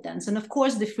loved that dance. And of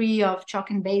course, the free of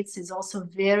Chalk and Bates is also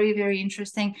very, very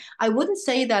interesting. I wouldn't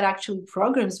say that actually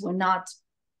programs were not,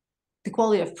 the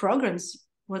quality of programs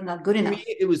were not good For me, enough.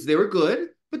 it was they were good,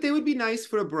 but they would be nice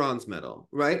for a bronze medal,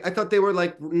 right? I thought they were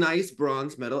like nice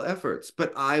bronze medal efforts,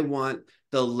 but I want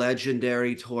the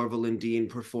legendary Torval and Dean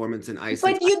performance in ice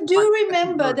dance. But I you want do Becky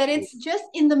remember that Hershey. it's just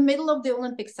in the middle of the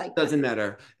Olympic cycle. Doesn't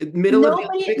matter. Middle of the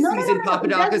Nobody, Olympic no, no, no, season, no, no, it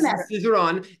doesn't Papadakis and matter.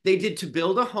 Cizeron, they did To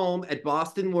Build a Home at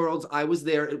Boston Worlds. I was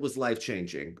there. It was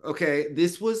life-changing. Okay.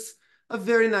 This was a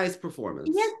very nice Yes, performance.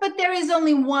 but there is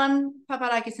only one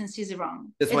Papadakis and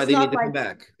Cizeron. That's why It's they need not to come like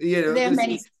back. You know, there are this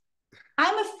many. was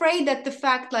I'm afraid that the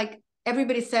fact, like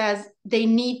everybody says, they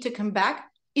need to come back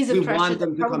is a we pressure want that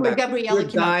them to come probably back. Gabriella We're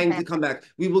cannot dying to stand. come back.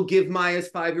 We will give Maya's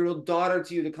 5-year-old daughter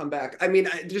to you to come back. I mean,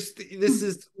 I just this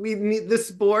is we need this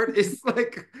sport is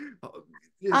like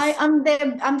I, is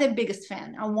I'm their biggest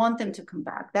fan. I want them to come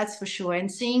back, that's for sure. And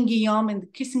seeing Guillaume in the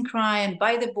kiss and cry and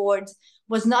by the boards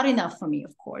was not enough for me,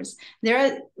 of course. There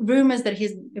are rumors that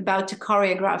he's about to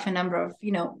choreograph a number of,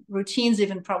 routines,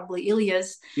 even probably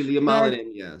Ilya's. Ilya But Malinin,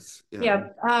 yes. Yeah.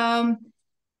 yeah,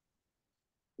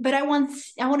 but I want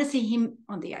to see him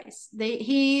on the ice.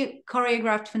 He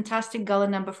choreographed fantastic gala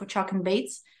number for Chuck and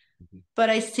Bates, Mhm. but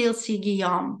I still see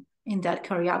Guillaume in that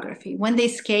choreography when they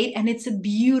skate, and it's a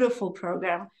beautiful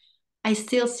program. I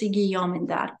still see Guillaume in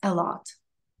that a lot.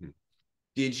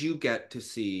 Did you get to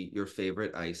see your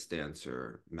favorite ice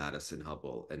dancer, Madison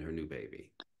Hubble, and her new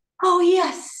baby? Oh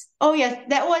yes, oh yes.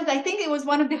 That was, I think, it was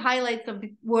one of the highlights of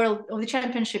the world of the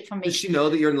championship for Does me. she know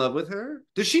that you're in love with her?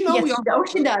 Does she know we Yes, all she does. love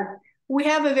Oh, she her? does. We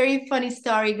have a very funny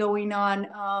story going on.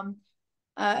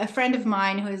 A friend of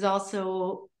mine who is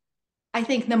also, I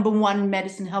think, number one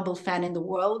Madison Hubble fan in the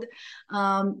world,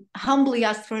 humbly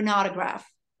asked for an autograph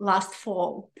last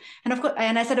fall, and of course,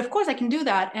 and I said, of course, I can do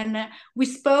that. And we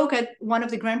spoke at one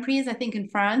of the Grand Prix, I think, in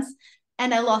France,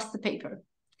 and I lost the paper.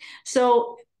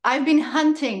 So I've been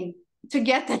hunting to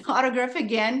get that autograph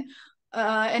again,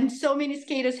 and so many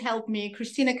skaters helped me.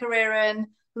 Christina Carrera and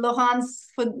Laurence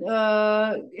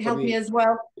I helped me mean, as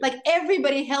well. Like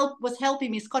everybody was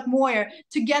helping me. Scott Moyer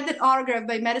to get that autograph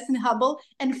by Madison Hubble,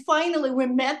 and finally we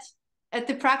met at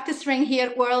the practice ring here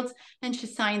at Worlds, and she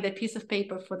signed that piece of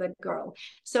paper for that girl.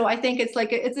 So I think it's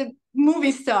like it's a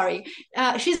movie story.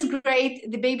 She's great.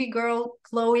 The baby girl,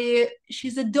 Chloe,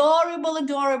 she's adorable,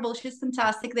 adorable. She's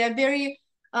fantastic. They're very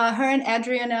Her and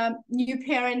Adriana, new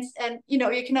parents, and you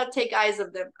cannot take eyes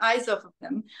off of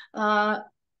them.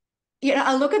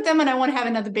 I look at them and I want to have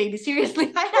another baby.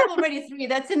 Seriously, I have already three.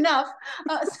 That's enough.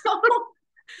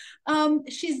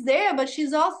 She's there, but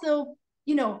she's also,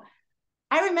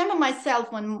 I remember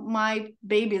myself when my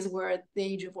babies were at the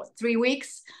age of 3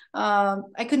 weeks.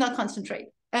 I could not concentrate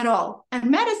at all.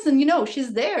 And Madison,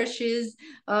 she's there. She's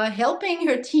helping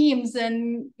her teams,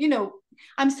 and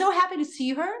I'm so happy to see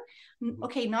her.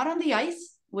 Okay, not on the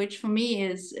ice, which for me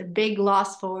is a big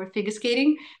loss for figure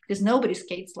skating because nobody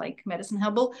skates like Madison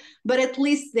Hubble, but at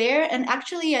least there. And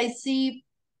actually, I see,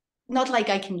 not like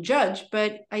I can judge,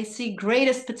 but I see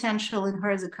greatest potential in her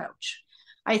as a coach.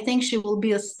 I think she will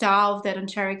be a star of that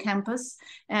Ontario campus.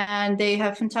 And they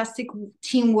have fantastic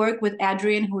teamwork with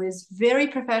Adrian, who is very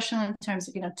professional in terms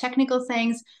of, technical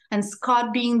things, and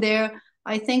Scott being there.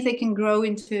 I think they can grow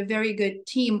into a very good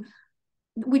team.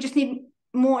 We just need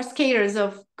more skaters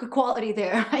of quality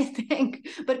there, I think.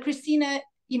 But Christina,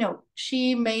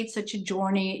 she made such a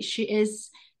journey. She is.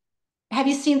 Have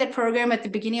you seen that program at the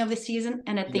beginning of the season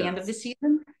and at the end of the Yes.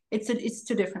 season? It's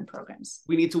two different programs.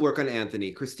 We need to work on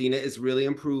Anthony. Christina is really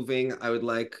improving. I would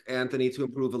like Anthony to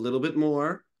improve a little bit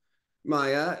more,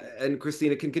 Maya, and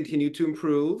Christina can continue to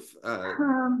improve.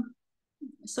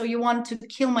 So you want to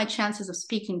kill my chances of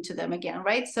speaking to them again,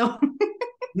 right? So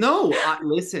No,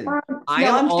 listen, I no,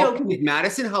 am I'm all, joking. if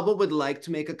Madison Hubble would like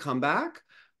to make a comeback,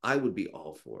 I would be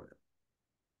all for it.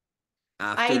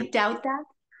 After, I doubt that.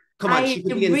 come on, I she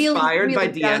could be really, inspired by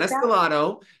really doubt Deanna that.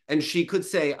 Stellato, and she could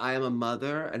say, I am a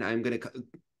mother, and I'm going to.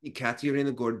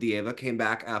 Katerina Gordieva came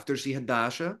back after she had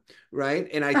Dasha, right?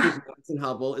 And I think Madison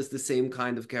Hubble is the same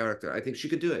kind of character. I think she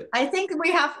could do it. I think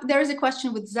there's a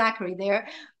question with Zachary there,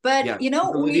 but Yeah, she's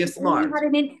Olivia we Smart.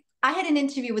 I had an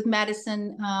interview with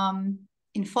Madison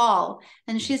in fall,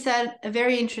 and she said a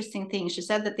very interesting thing. She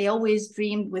said that they always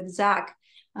dreamed with Zach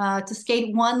to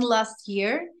skate one last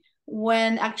year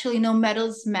when actually no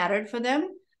medals mattered for them,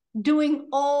 doing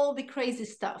all the crazy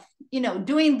stuff,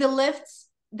 doing the lifts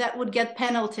that would get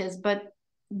penalties, but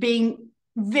being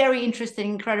very interesting,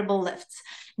 incredible lifts,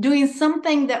 doing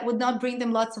something that would not bring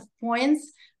them lots of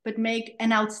points, but make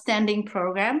an outstanding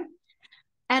program.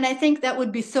 And I think that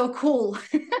would be so cool.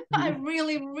 I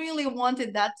really, really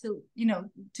wanted that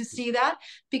to see that,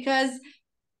 because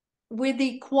with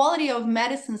the quality of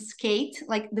Madison's skate,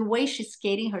 like the way she's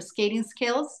skating, her skating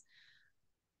skills,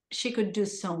 she could do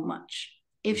so much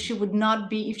if she was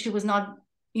not,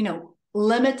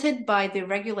 limited by the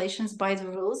regulations, by the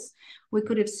rules. We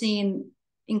could have seen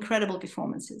incredible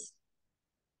performances.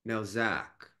 Now,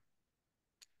 Zach,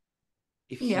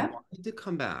 if he Yeah. wanted to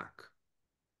come back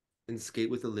and skate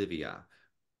with Olivia,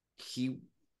 he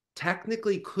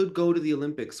technically could go to the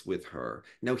Olympics with her.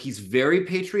 Now, he's very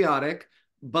patriotic,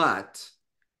 but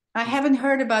I haven't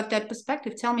heard about that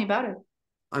perspective. Tell me about it.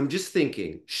 I'm just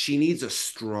thinking she needs a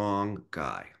strong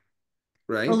guy,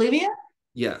 right? Olivia,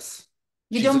 Yes.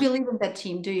 you She's don't believe in that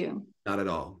team, do you? not at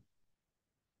all.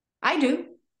 I do.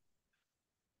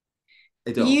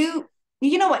 I don't.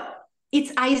 You know what?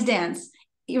 It's ice dance.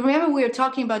 You remember we were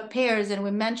talking about pairs and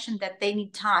we mentioned that they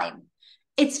need time.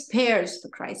 It's pairs, for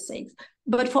Christ's sake.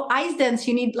 But for ice dance,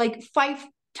 you need like 5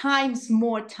 times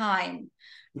more time.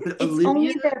 But It's Olivia,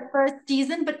 only their first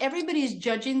season, but everybody is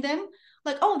judging them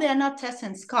like, oh, they're not Tessa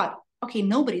and Scott. Okay,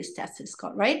 nobody's Tessa and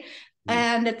Scott, right?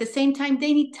 And at the same time,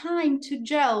 they need time to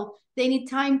gel. They need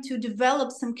time to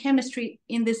develop some chemistry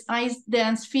in this ice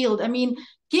dance field. I mean,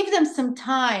 give them some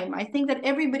time. I think that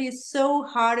everybody is so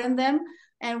hard on them,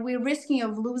 and we're risking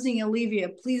of losing Olivia.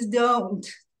 Please don't.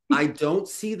 I don't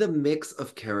see the mix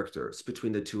of characters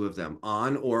between the two of them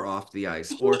on or off the ice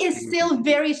He or is Tim still Casey.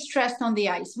 very stressed on the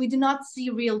ice. We do not see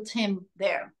real Tim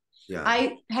there. Yeah.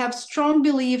 I have strong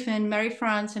belief in Mary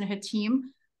France and her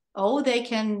team. Oh, they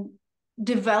can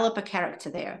develop a character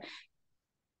there.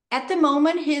 At the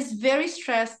moment, he's very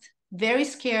stressed, very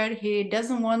scared. He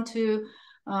doesn't want to,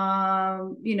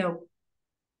 you know,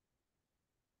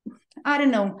 I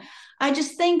don't know. I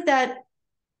just think that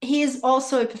he is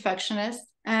also a perfectionist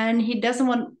and he doesn't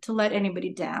want to let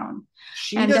anybody down.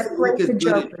 She And that doesn't look plays as a good as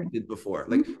joke for she him. did before.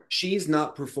 Like she's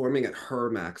not performing at her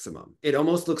maximum. It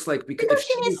almost looks like because if Because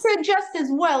she needs to adjust as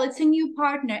well. It's a new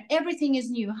partner. Everything is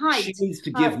new. she Height, needs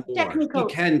to give more. She technical.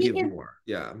 can He give is more.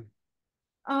 Yeah.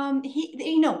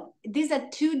 these are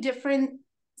two different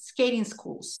skating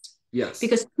schools, Yes.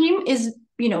 because Tim is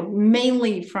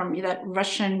mainly from that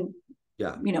Russian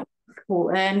Yeah.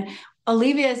 school, and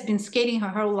Olivia has been skating her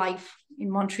whole life in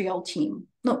Montreal team.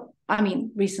 No, I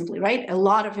mean recently, right? A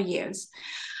lot of years.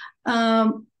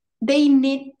 They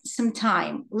need some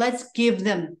time. Let's give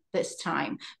them this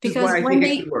time, This is because why I when think it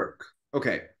they could work.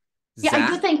 Okay. Yeah, Zach,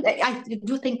 I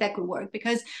do think that could work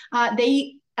because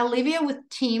they Olivia with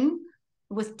Tim,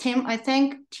 I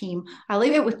think Team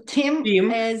Olivia with Tim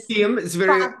team, is team is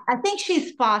very. fast. I think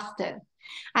she's faster.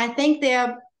 I think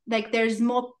they're like there's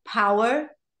more power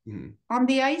Mhm. on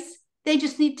the ice. They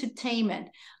just need to tame it.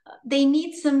 They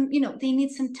need some, they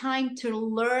need some time to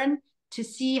learn to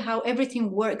see how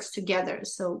everything works together.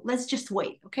 So let's just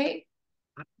wait, okay?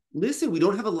 Listen, we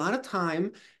don't have a lot of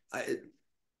time. I,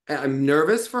 I'm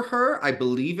nervous for her. I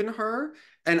believe in her.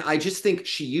 And I just think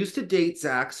she used to date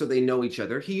Zach, so they know each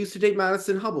other. He used to date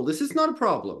Madison Hubble. This is not a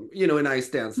problem, in ice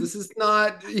dance. This is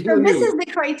not, So this new. is the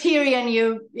criterion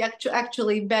you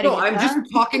actually betting No, it, I'm huh?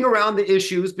 just talking around the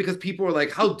issues because people were like,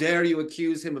 how dare you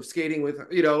accuse him of skating with,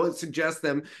 suggest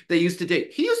them they used to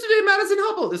date. He used to date Madison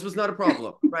Hubble. This was not a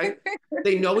problem, right?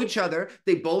 They know each other.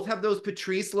 They both have those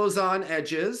Patrice Lauzon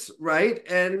edges, right?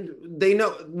 And they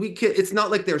know it's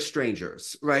not like they're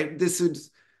strangers, right? This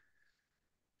is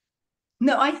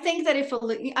No, I think that if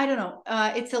I don't know,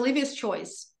 it's Olivia's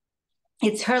choice.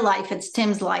 It's her life. It's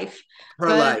Tim's life. her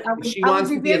But life. If she I would wants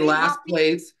be to be in very last happy.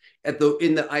 place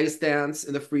in the ice dance,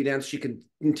 in the free dance, she can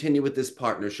continue with this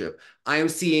partnership. I am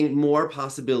seeing more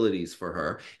possibilities for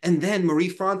her. And then Marie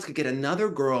France could get another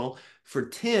girl for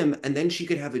Tim, and then she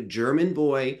could have a German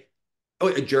boy, oh,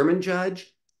 a German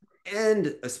judge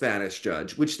and a Spanish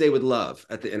judge, which they would love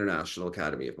at the International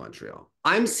Academy of Montreal.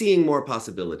 I'm seeing more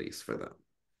possibilities for them.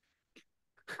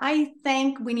 I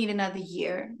think we need another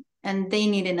year and they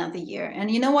need another year. And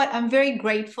you know what? I'm very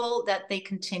grateful that they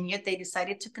continued. They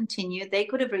decided to continue. They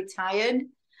could have retired.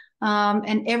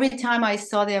 And every time I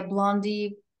saw their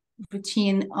blondie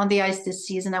routine on the ice this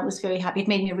season, I was very happy. It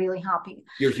made me really happy.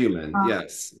 You're human. Uh,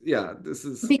 Yes. Yeah. This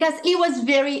is. because it was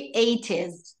very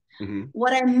 80s. Mhm.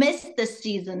 What I missed this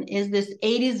season is this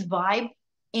 80s vibe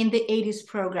in the 80s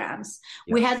programs.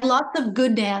 We Yeah. had lots of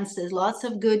good dances, lots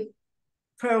of good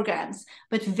programs,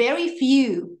 but very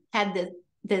few had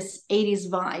this 80s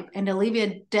vibe. And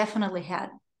Olivia definitely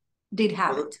did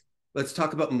have Well, it. let's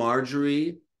talk about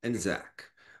Marjorie and Zach.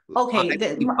 I Okay, on okay,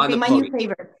 the my new podium.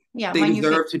 favorite. Yeah, They my new favorite.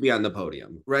 deserve to be on the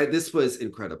podium, right? This was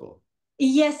incredible.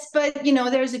 Yes, but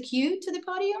there's a cue to the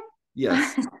podium.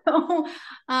 Yes. So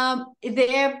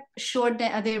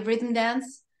their rhythm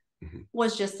dance Mhm.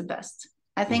 was just the best.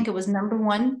 I Mhm. think it was number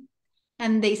one,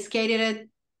 and they skated it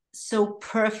so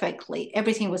perfectly.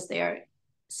 Everything was there,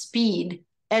 speed,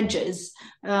 edges.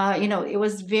 It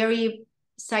was very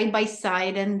side by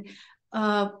side, and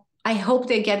uh, I hope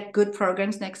they get good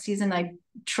programs next season. I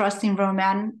trust in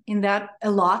Roman in that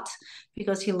a lot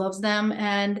because he loves them,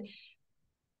 and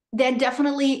they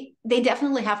definitely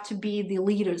have to be the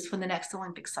leaders for the next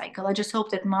Olympic cycle. I just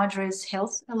hope that Marjorie's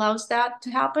health allows that to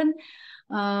happen.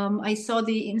 I saw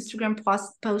the Instagram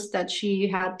post that she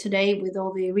had today with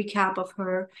all the recap of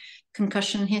her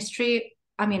concussion history.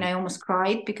 I mean, I almost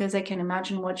cried because I can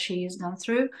imagine what she has gone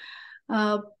through.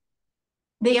 Uh,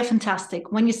 they are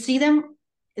fantastic. When you see them,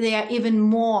 they are even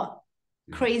more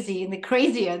Mhm. crazy and the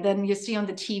crazier than you see on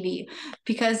the TV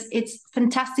because it's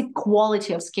fantastic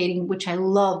quality of skating, which I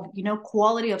love.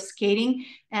 Quality of skating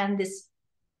and this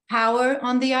power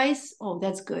on the ice. Oh,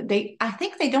 that's good. I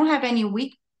think they don't have any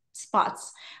weak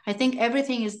spots. I think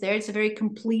everything is there. It's a very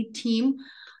complete team.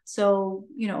 So,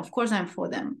 of course I'm for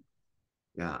them.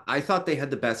 Yeah, I thought they had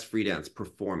the best free dance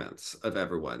performance of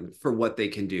everyone for what they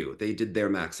can do. They did their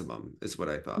maximum, is what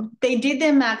I thought. They did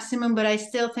their maximum, but I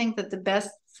still think that the best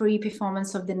free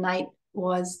performance of the night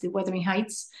was the Wuthering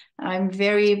Heights. I'm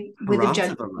very with the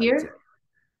judges Tarasova liked here. it.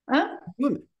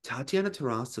 Huh? Tatiana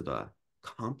Tarasova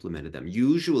complimented them.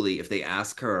 Usually, if they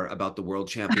ask her about the world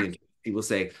championship, she will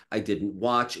say, I didn't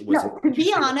watch. It wasn't No, to be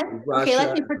interesting honest, in okay, Russia.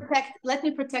 let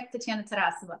me protect Tatiana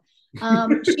Tarasova.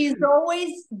 She's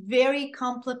always very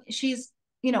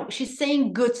she's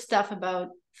saying good stuff about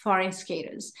foreign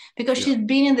skaters because Yeah. she's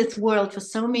been in this world for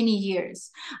so many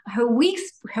years. Her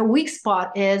weak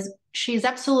spot is she's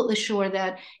absolutely sure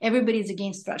that everybody's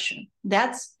against Russia.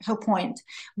 That's her point.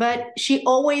 But she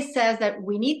always says that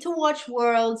we need to watch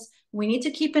worlds. We need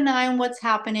to keep an eye on what's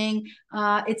happening.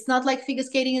 It's not like figure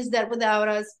skating is dead without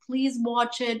us. Please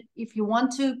watch it. If you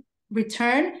want to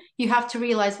return, you have to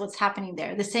realize what's happening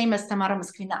there. The same as Tamara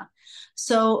Moskvina.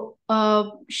 So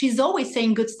she's always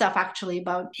saying good stuff, actually,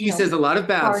 about She says a lot of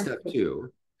bad foreign stuff skaters.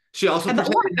 too. She also About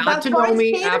what? pretended not About to know foreign me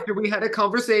skaters? after we had a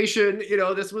conversation.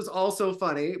 This was also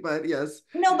funny, but yes.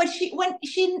 No, but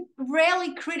she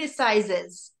rarely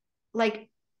criticizes, like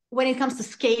when it comes to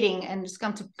skating and just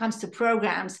comes to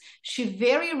programs, she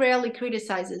very rarely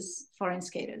criticizes foreign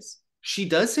skaters. She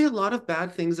does say a lot of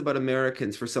bad things about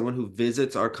Americans for someone who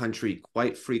visits our country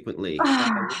quite frequently.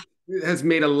 has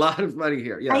made a lot of money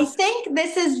here. I Yes. think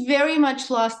this is very much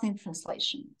lost in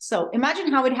translation. So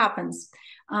imagine how it happens.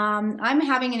 I'm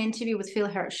having an interview with Phil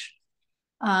Hirsch.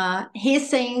 He's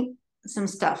saying some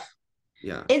stuff.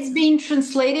 Yeah. It's being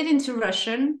translated into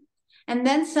Russian, and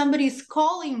then somebody's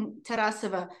calling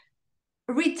Tarasova,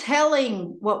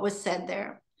 retelling what was said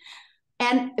there.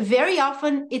 And very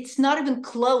often, it's not even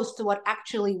close to what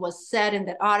actually was said in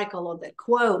that article or that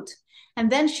quote.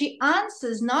 And then she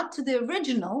answers not to the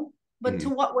original, but to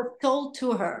Mm-hmm. what was told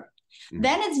to her. Mm-hmm.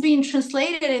 Then it's being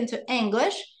translated into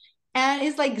English, and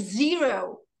it's like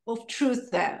zero of truth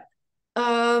there.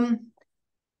 Um,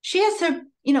 she has her,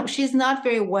 she's not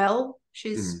very well. Mm-hmm.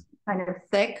 She's kind of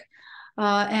thick.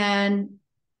 And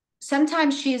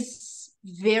sometimes she's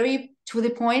very to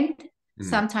the point. Mm-hmm.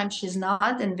 Sometimes she's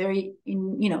not, and very,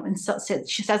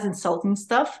 she says insulting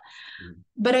stuff.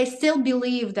 But I still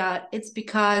believe that it's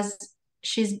because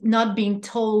she's not being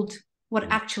told what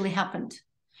Mm-hmm. actually happened.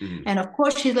 Mm-hmm. And of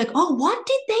course, she's like, oh, what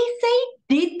did they say?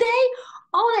 Did they?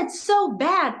 Oh, that's so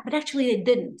bad. But actually, they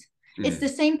didn't. It's Mm-hmm. the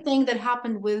same thing that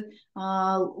happened with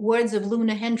words of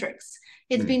Luna Hendricks.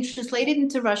 It's Mm-hmm. been translated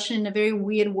into Russian in a very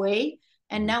weird way.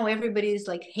 And now everybody's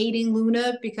like hating Luna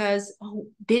because, oh,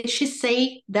 did she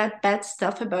say that bad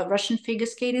stuff about Russian figure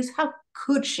skaters? How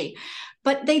could she?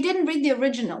 But they didn't read the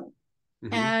original.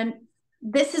 Mm-hmm. And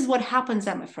this is what happens,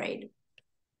 I'm afraid.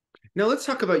 Now let's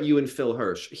talk about you and Phil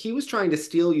Hirsch. He was trying to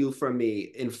steal you from me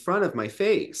in front of my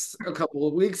face a couple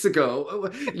of weeks ago.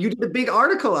 You did a big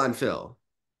article on Phil.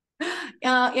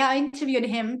 Yeah, I interviewed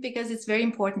him because it's very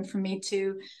important for me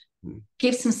to Mm-hmm.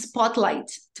 give some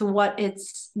spotlight to what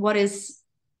is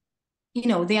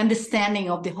the understanding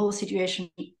of the whole situation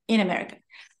in America.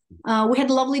 We had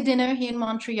a lovely dinner here in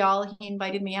Montreal. He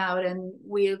invited me out, and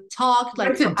we talked You like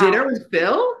went to for dinner hours. with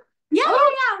Phil? Yeah,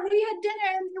 Oh, yeah, yeah. We had dinner,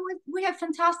 and we had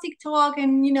fantastic talk,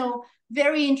 and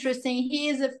very interesting. He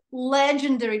is a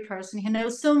legendary person. He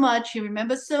knows so much. He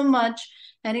remembers so much,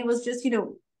 and it was just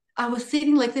I was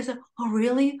sitting like this. Oh,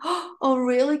 really? Oh,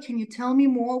 really? Can you tell me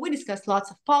more? We discussed lots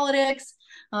of politics.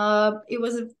 It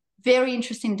was a very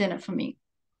interesting dinner for me.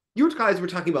 you guys were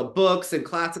talking about books and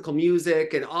classical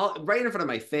music and all right in front of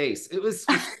my face. It was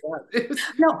just, it was,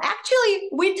 No, actually,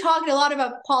 we talked a lot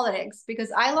about politics because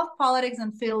I love politics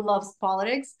and Phil loves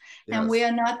politics, and we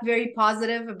yes. are not very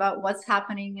positive about what's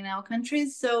happening in our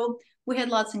countries. So we had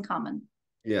lots in common.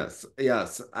 Yes,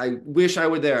 yes. I wish I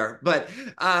were there. But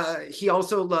he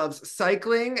also loves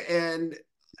cycling and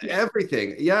Yeah. everything.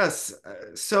 Yes.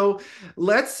 So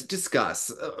let's discuss.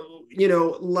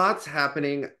 Lots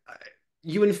happening.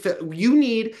 You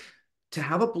need to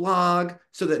have a blog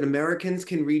so that Americans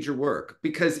can read your work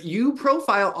because you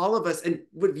profile all of us. And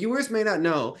what viewers may not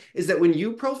know is that when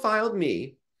you profiled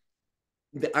me,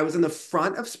 I was in the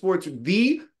front of sports,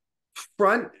 the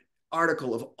front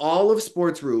article of all of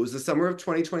Sports Rue. It was the summer of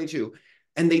 2022.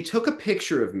 And they took a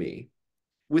picture of me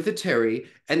with a Terry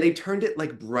and they turned it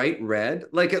like bright red,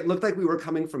 like it looked like we were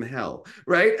coming from hell,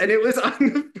 right? And it was on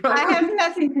the front I of have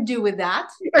nothing to do with that.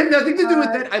 it had nothing to do with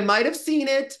Uh, it. I might have seen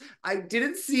it. I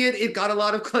didn't see it. It got a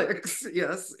lot of clicks.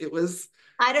 Yes, it was,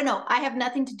 I don't know. I have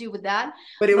nothing to do with that.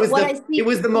 but But it was the what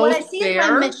I most see is my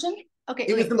fair. mission. Okay,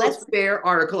 It was okay, the let's. most fair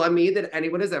article on me that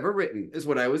anyone has ever written, is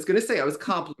what I was going to say. I was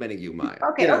complimenting you, Maya.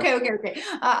 Okay, Yeah. okay, okay, okay.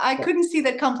 I couldn't see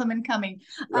that compliment coming.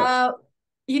 Yeah. Uh,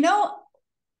 you know,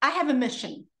 I have a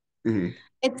mission. Mhm.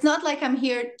 It's not like I'm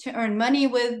here to earn money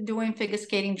with doing figure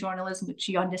skating journalism, which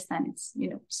you understand it's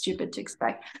stupid to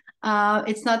expect.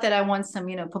 It's not that I want some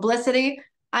publicity.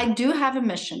 I do have a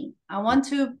mission. I want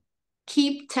to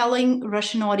keep telling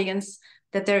Russian audience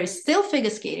that there is still figure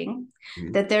skating,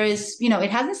 Mhm. that there is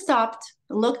it hasn't stopped.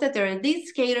 Look, that there are these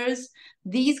skaters,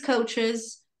 these coaches,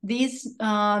 these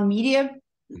media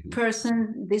Mhm. person,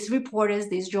 these reporters,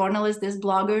 these journalists, these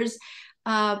bloggers,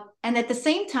 and at the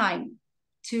same time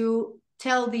to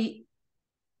tell the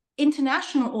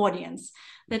international audience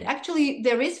that actually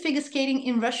there is figure skating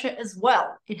in Russia as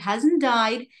well. It hasn't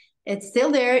died. It's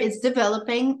still there. It's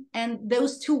developing. And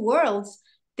those two worlds,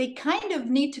 they kind of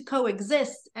need to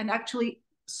coexist. And actually,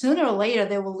 sooner or later,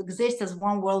 they will exist as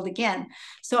one world again.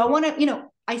 So I want to,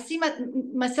 I see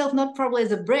myself not probably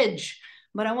as a bridge,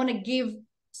 but I want to give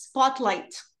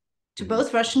spotlight to Mhm.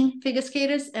 both Russian figure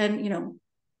skaters and,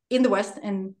 in the West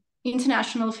and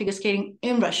international figure skating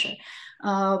in Russia.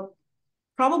 Uh,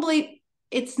 Probably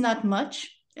it's not much,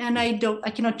 and I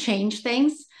cannot change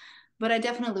things, but I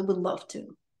definitely would love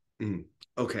to. Mhm.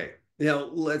 Okay. Now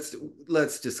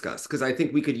let's discuss because I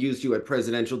think we could use you at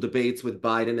presidential debates with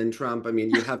Biden and Trump. I mean,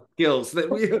 you have skills that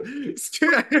we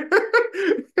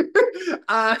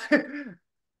uh,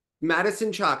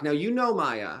 Madison Chalk. Now you know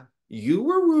Maya. You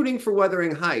were rooting for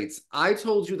Wuthering Heights. I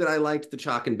told you that I liked the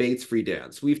Chalk and Bates free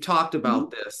dance. We've talked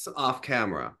about Mhm. this off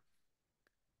camera.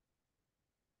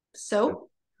 So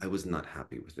I was not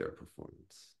happy with their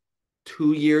performance.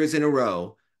 2 years in a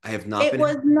row, I have not it been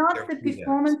was happy with not their the free dance.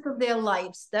 performance of their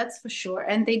lives, that's for sure.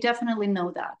 And they definitely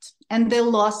know that. And they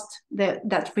lost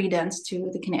that free dance to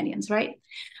the Canadians, right?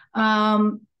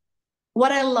 Um,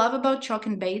 what I love about Chalk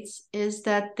and Bates is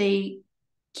that they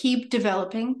keep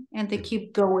developing and they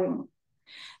keep going.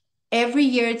 Every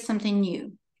year it's something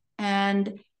new.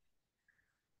 And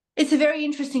it's a very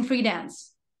interesting free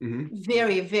dance. Mm-hmm.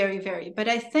 Very, very, very. But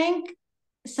I think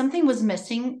something was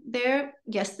missing there,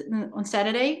 yes, on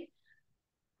Saturday.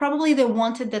 Probably they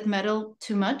wanted that medal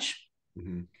too much.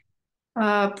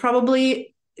 Mm-hmm.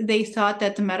 Probably they thought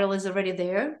that the medal is already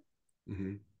there.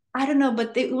 Mm-hmm. I don't know,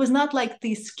 but it was not like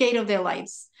the skate of their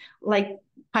lives, like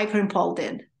Piper and Paul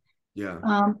did. Yeah.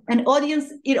 An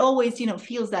audience, it always,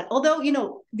 feels that. Although,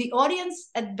 the audience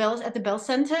at the Bell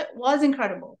Center was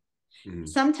incredible. Mm-hmm.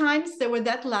 Sometimes they were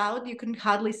that loud you couldn't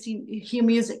hardly hear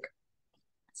music.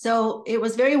 So it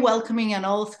was very welcoming, and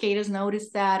all skaters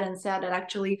noticed that and said that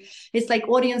actually it's like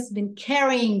audience been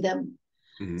carrying them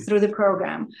Mm-hmm. through the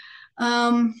program.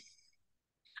 Um,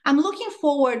 I'm looking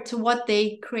forward to what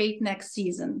they create next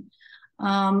season.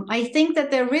 I think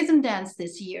that their rhythm dance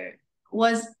this year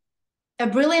was a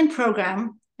brilliant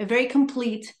program, a very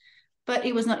complete, but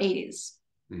it was not 80s.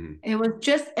 Mm-hmm. It was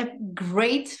just a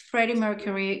great Freddie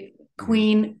Mercury Mm-hmm.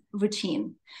 Queen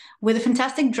routine with a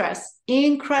fantastic dress,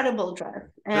 incredible dress.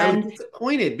 But I was And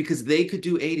disappointed because they could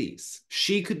do 80s.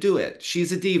 She could do it.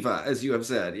 She's a diva, as you have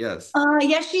said. Yes.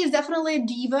 yeah, she is definitely a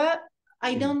diva.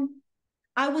 I Mhm. don't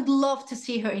I would love to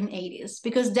see her in 80s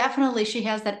because definitely she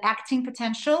has that acting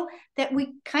potential that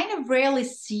we kind of rarely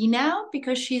see now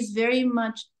because she's very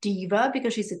much diva,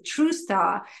 because she's a true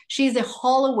star. She's a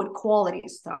Hollywood quality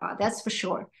star, that's for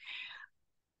sure.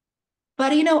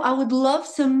 But I would love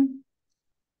some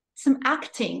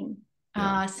acting,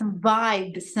 Yeah. some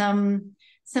vibe,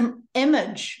 some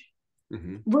image.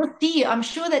 Hmm. We'll see. I'm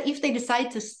sure that if they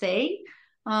decide to stay,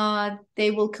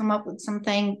 they will come up with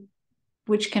something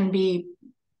which can be,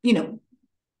 you know,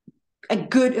 a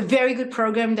very good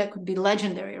program that could be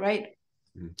legendary, right?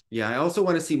 Yeah, I also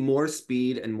want to see more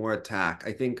speed and more attack.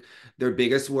 I think their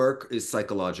biggest work is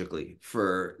psychologically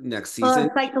for next season.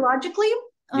 Psychologically,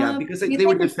 Yeah, because you they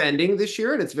were think defending this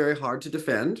year, and it's very hard to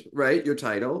defend, right? Your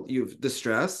title, you've the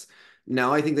stress.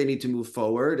 Now I think they need to move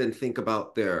forward and think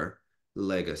about their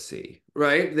legacy,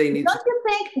 right? They need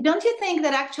to. don't you think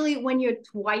that actually when you're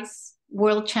twice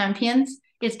world champions,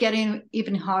 it's getting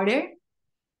even harder?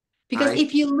 Because I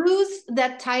if you lose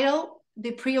that title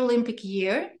the pre-Olympic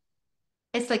year,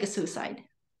 it's like a suicide.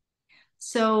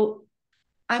 So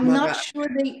I'm well, not sure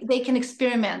they can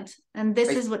experiment. And this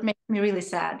I is what makes me really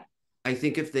sad. I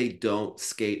think if they don't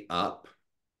skate up,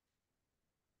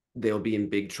 they'll be in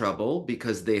big trouble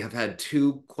because they have had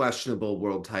two questionable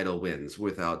world title wins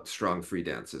without strong free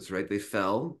dances, right? They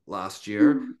fell last year.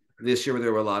 This year,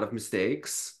 there were a lot of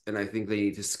mistakes, and I think they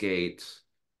need to skate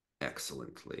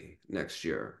excellently next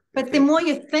year. If But the they more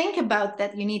you think about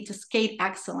that, you need to skate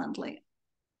excellently,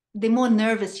 the more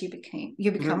nervous you become,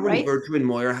 remember when right? Virtue and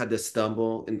Moyer had to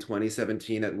stumble in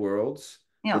 2017 at Worlds,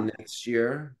 the Yeah. next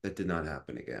year, that did not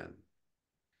happen again.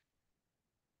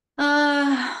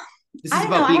 Uh, This I is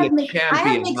don't know. about I being have a mixed. I have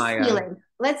champion, mixed Maya. feelings.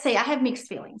 Let's say I have mixed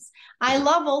feelings. I Okay.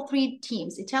 love all three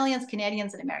teams: Italians,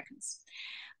 Canadians, and Americans.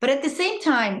 But at the same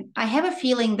time, I have a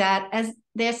feeling that as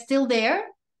they're still there,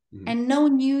 Mhm. and no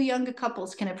new younger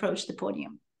couples can approach the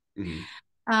podium.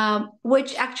 Mhm.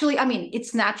 Which actually, I mean,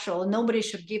 it's natural. Nobody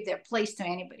should give their place to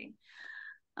anybody.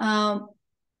 Um,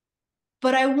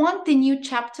 but I want the new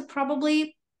chapter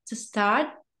probably to start.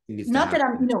 It needs to Not that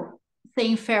I'm, happen.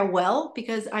 saying farewell,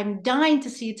 because I'm dying to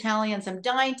see Italians. I'm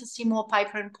dying to see more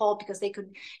Piper and Paul because they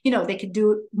could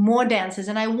do more dances.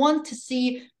 And I want to see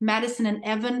Madison and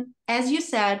Evan, as you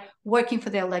said, working for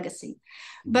their legacy.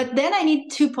 Mhm. But then I need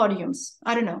two podiums.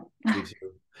 I don't know. Me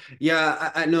too.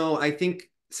 Yeah, I know. I think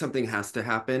something has to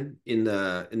happen in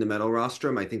the medal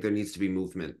rostrum. I think there needs to be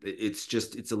movement.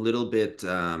 It's a little bit We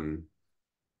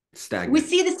stagnant.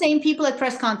 see the same people at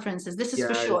press conferences. This is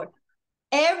for Yeah, sure.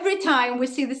 Every time we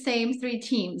see the same three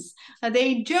teams,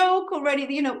 they joke already.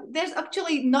 There's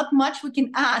actually not much we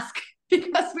can ask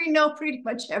because we know pretty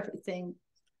much everything.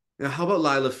 now, how about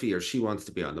Lila Fear? She wants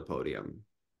to be on the podium.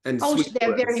 And Oh, Sweet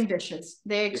they're very Bliss. ambitious.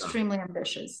 They're Yeah. extremely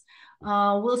ambitious.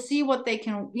 We'll see what they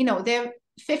can. Their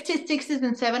 50s, 60s,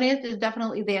 and 70s is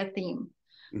definitely their theme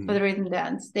for the Mhm. rhythm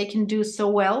dance. They can do so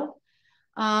well.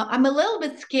 I'm a little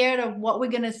bit scared of what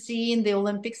we're gonna see in the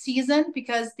Olympic season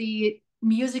because the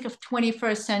music of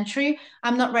 21st century.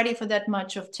 I'm not ready for that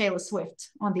much of Taylor Swift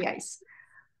on the ice.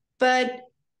 But,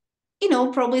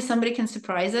 probably somebody can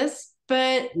surprise us.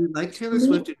 But You like Taylor me,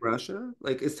 Swift in Russia?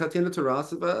 Like, is Tatiana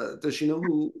Tarasova, does she know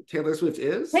who Taylor Swift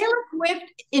is? Taylor Swift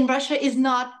in Russia is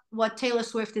not what Taylor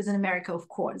Swift is in America, of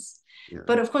course. Yeah.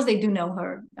 But of course, they do know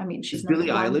her. I mean, Is she's number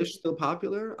Billie one. Eilish still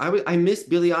popular? I miss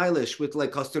Billie Eilish with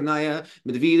like Kosternaya,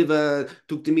 Medvedeva,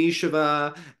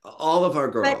 Tuktamisheva, all of our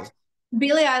But girls.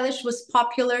 Billie Eilish was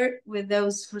popular with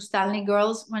those Stanley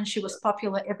girls when she was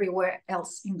popular everywhere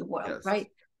else in the world, Yes. right?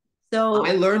 I So,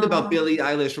 learned about Billie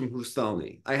Eilish from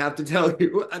Hustoni. I have to tell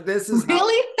you, this is how.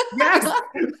 really? Yes.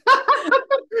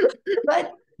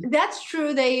 But that's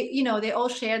true. They all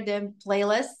shared their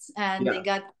playlists and they Yeah.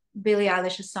 got Billie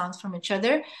Eilish's songs from each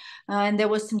other. And there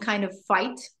was some kind of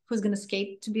fight who's going to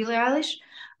skate to Billie Eilish.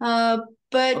 Uh, A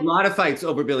but lot of fights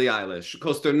over Billie Eilish.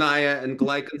 Kosternaya and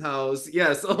Gleikenhaus.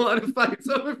 Yes, a lot of fights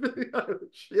over Billie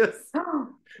Eilish. Yes.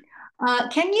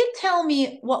 can you tell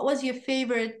me what was your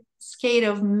favorite skate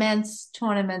of men's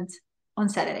tournament on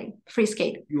Saturday? Free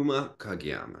skate. Yuma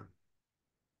Kageyama.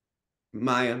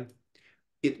 Maya,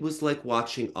 it was like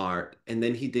watching art. And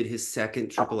then he did his second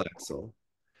triple axel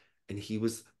and he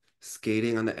was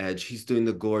skating on the edge. He's doing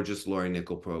the gorgeous Laurie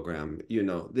Nickel program.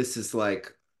 This is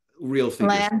like real figure.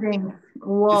 Landing. This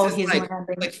Whoa, is he's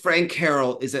landing. like Frank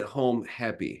Carroll is at home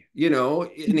happy,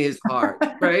 in his heart,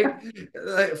 right?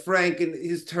 Like Frank in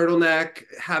his turtleneck,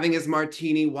 having his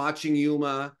martini, watching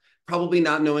Yuma, probably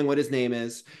not knowing what his name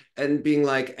is, and being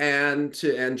like, Ann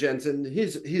to Ann Jensen,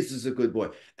 his is a good boy.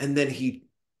 And then he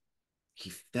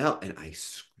fell, and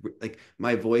like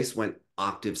my voice went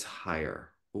octaves higher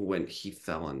when he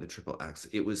fell on the triple X.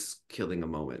 It was killing a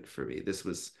moment for me. This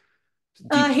was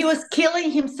deep. He was killing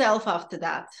himself after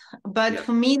that. But Yeah.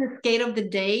 for me, the skate of the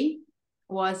day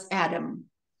was Adam.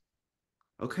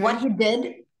 What Okay. he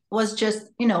did was just,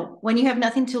 when you have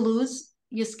nothing to lose,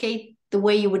 you skate the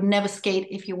way you would never skate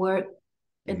if you were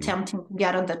Mhm. attempting to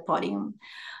get on that podium.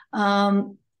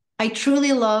 Um, I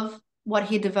truly love what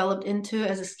he developed into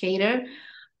as a skater.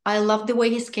 I love the way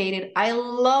he skated. I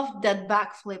love that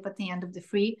backflip at the end of the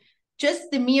free.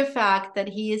 Just the mere fact that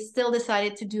he is still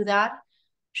decided to do that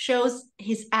shows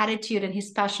his attitude and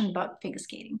his passion about figure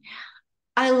skating.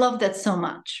 I love that so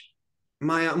much.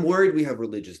 Maya, I'm worried we have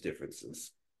religious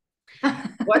differences.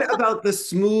 What about the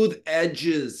smooth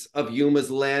edges of Yuma's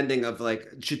landing of like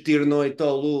Chitirnoi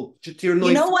Tolu, You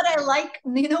Chitirnoi? know what I like?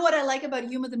 You know what I like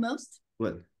about Yuma the most?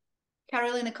 What?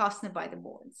 Carolina Kostner by the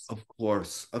boards. Of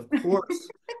course, of course.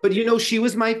 But she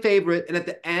was my favorite. And at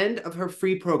the end of her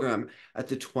free program at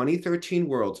the 2013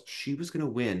 Worlds, she was going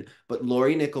to win. But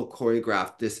Laurie Nickel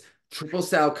choreographed this triple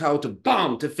Salchow to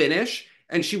bomb to finish.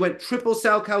 And she went triple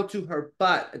Salchow to her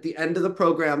butt at the end of the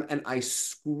program. And I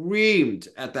screamed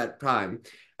at that time.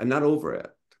 I'm not over it.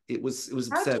 It was How do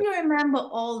upsetting. you remember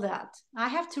all that? I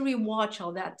have to rewatch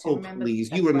all that to Oh, remember please.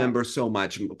 that You well. remember so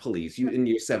much. Please. You in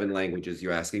your 7 languages,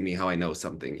 you're asking me how I know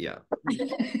something. Yeah. You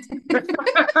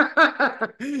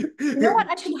know what?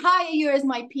 I should hire you as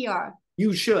my PR.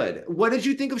 You should. What did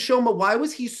you think of Shoma? Why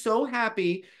was he so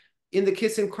happy in the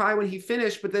kiss and cry when he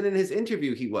finished, but then in his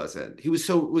interview he wasn't?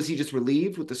 Was he just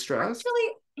relieved with the stress? Actually,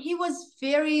 he was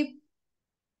very,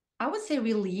 I would say,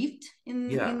 relieved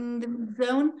in Yeah. the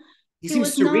zone. He He seems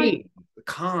was not. serene,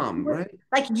 calm, right?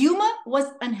 Like Yuma was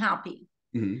unhappy,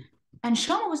 Mhm. and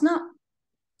Shoma was not.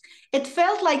 It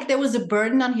felt like there was a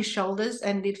burden on his shoulders,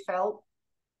 and it's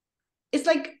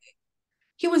like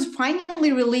he was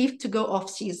finally relieved to go off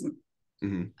season.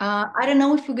 Mhm. I don't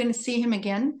know if we're going to see him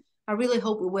again. I really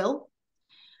hope we will,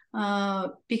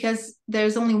 because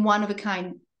there's only one of a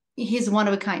kind. He's one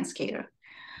of a kind skater.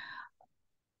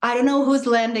 I don't know whose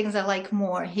landings I like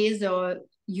more, his or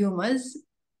Yuma's,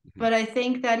 Mhm. but I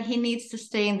think that he needs to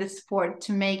stay in the sport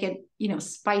to make it,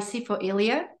 spicy for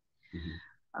Ilya. Mhm.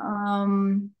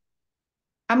 Um,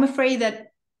 I'm afraid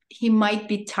that he might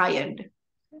be tired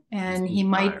He and seems he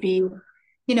might tired. be,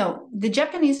 the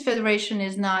Japanese Federation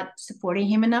is not supporting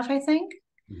him enough, I think.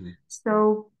 Mhm.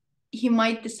 So he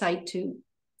might decide to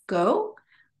go,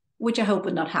 which I hope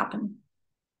would not happen.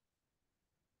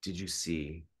 Did you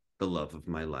see the love of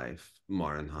my life,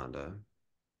 Marin Honda?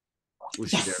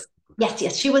 Was she there? Yes, yes,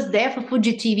 yes. She was there for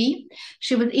Fuji TV.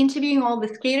 She was interviewing all the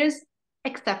skaters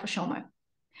except for Shoma.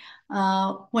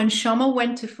 When Shoma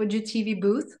went to Fuji TV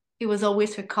booth, it was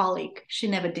always her colleague. She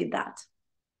never did that.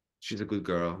 She's a good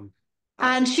girl.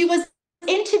 And she was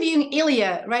interviewing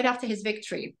Ilya right after his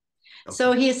victory. Okay.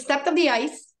 So he stepped off the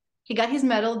ice, he got his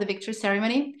medal, the victory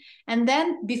ceremony, and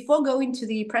then before going to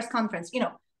the press conference,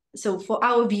 so for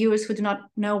our viewers who do not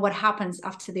know what happens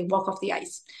after they walk off the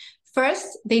ice,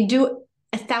 first they do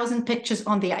 1,000 pictures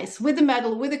on the ice with the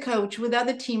medal, with the coach, with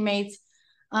other teammates.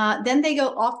 Then they go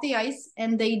off the ice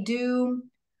and they do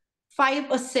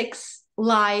 5 or 6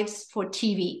 lives for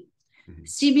TV.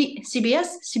 CBS,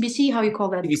 CBC, how you call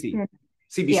that? CBC. Yeah.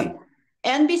 CBC.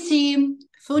 NBC,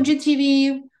 Fuji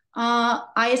TV,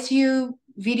 ISU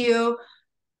video,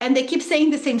 and they keep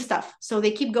saying the same stuff. So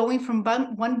they keep going from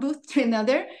one booth to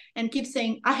another and keep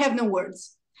saying, I have no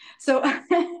words. So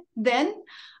then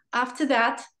after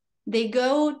that, they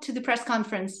go to the press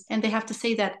conference and they have to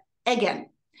say that again.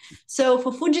 So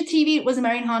for Fuji TV, it was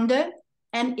Marion Honda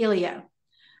and Ilya.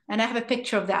 And I have a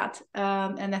picture of that.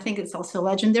 And I think it's also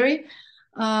legendary.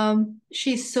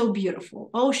 She's so beautiful.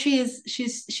 Oh, she's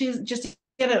just, she's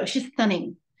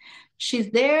stunning.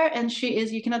 She's there and she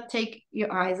is, you cannot take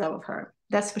your eyes out of her.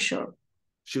 That's for sure.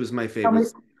 She was my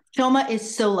favorite. Shoma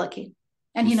is so lucky.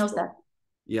 And he knows that.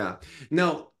 Yeah.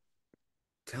 Now,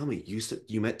 tell me,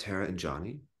 you met Tara and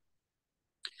Johnny?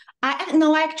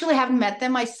 No, I actually haven't met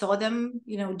them. I saw them,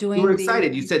 doing. You were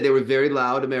excited. You said they were very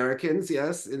loud Americans,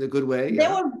 yes, in a good way. They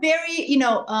were very,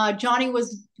 Johnny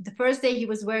was the first day he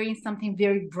was wearing something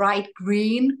very bright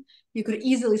green. You could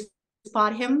easily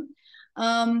spot him.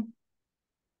 You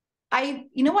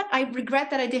know what? I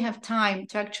regret that I didn't have time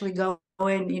to actually go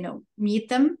and, meet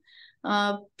them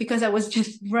because I was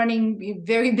just running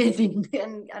very busy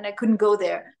and I couldn't go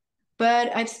there.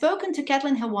 But I've spoken to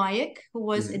Kathleen Hawaii, who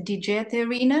was a DJ at the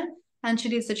arena, and she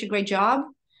did such a great job.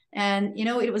 And,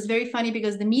 it was very funny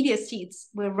because the media seats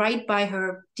were right by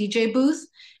her DJ booth.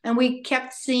 And we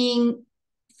kept seeing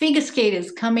figure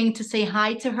skaters coming to say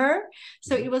hi to her.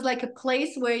 So it was like a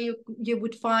place where you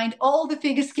would find all the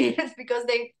figure skaters because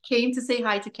they came to say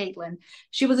hi to Caitlin.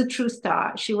 She was a true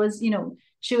star. She was,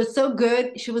 she was so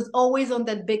good. She was always on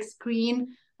that big screen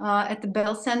at the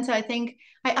Bell Center, I think.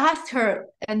 I asked her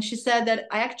and she said that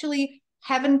I actually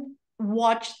haven't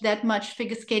watched that much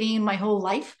figure skating in my whole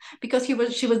life because she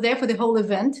was there for the whole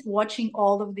event watching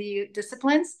all of the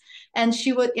disciplines. And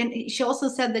she also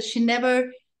said that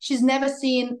she's never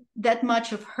seen that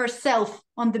much of herself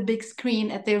on the big screen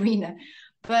at the arena,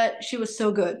 but she was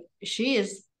so good. She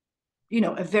is,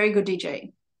 a very good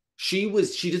DJ. She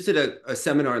just did a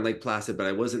seminar in Lake Placid, but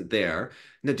I wasn't there.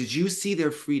 Now, did you see their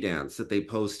free dance that they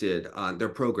posted on their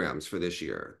programs for this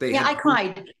year? I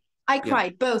cried. I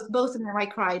cried. Both of them, I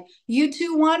cried.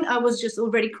 U2 one, I was just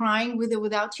already crying with or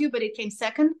without you, but it came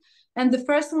second. And the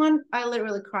first one, I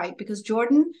literally cried because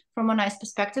Jordan from On Ice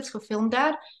Perspectives, who filmed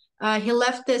that, he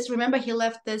left this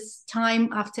time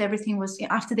after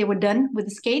they were done with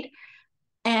the skate.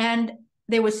 And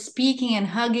they were speaking and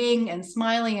hugging and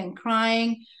smiling and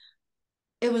crying.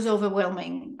 It was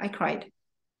overwhelming. I cried.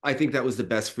 I think that was the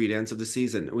best free dance of the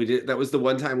season. That was the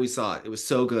one time we saw it. It was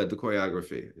so good, the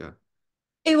choreography. Yeah.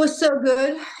 It was so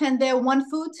good. And their one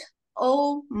foot,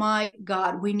 oh my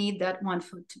God, we need that one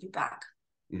foot to be back.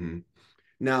 Mm-hmm.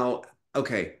 Now,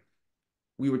 okay,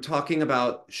 we were talking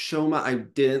about Shoma. I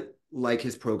didn't like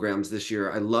his programs this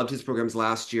year. I loved his programs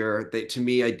last year. To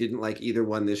me, I didn't like either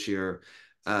one this year.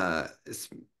 But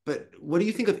what do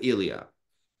you think of Ilya?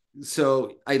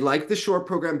 So I like the short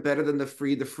program better than the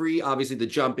free. The free, obviously, the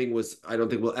jumping was, I don't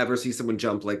think we'll ever see someone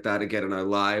jump like that again in our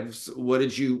lives. What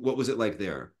was it like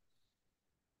there?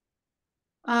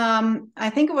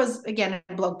 I think it was, again,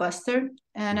 a blockbuster.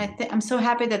 And I'm so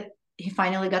happy that he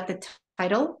finally got the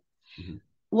title. Mm-hmm.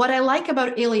 What I like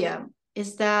about Ilya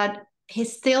is that he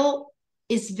still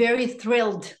is very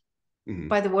thrilled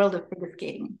by the world of figure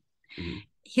skating. Mm-hmm.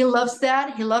 He loves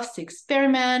that. He loves to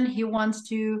experiment. He wants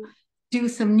to do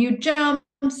some new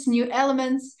jumps, new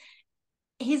elements.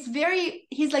 He's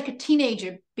like a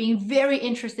teenager being very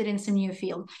interested in some new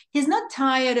field. He's not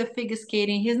tired of figure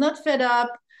skating. He's not fed up.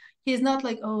 He's not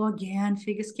like, oh, again,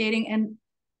 figure skating. And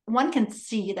one can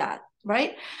see that,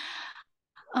 right?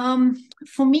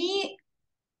 For me,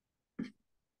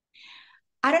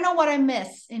 I don't know what I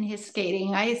miss in his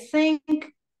skating. I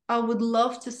think I would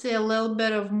love to see a little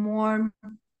bit of more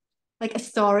like a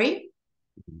story.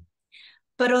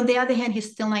 But on the other hand,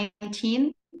 he's still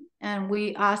 19 and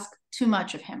we ask too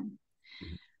much of him.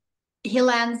 He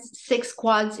lands 6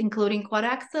 quads, including quad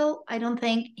axel. I don't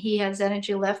think he has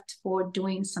energy left for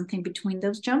doing something between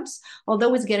those jumps,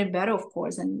 although it's getting better, of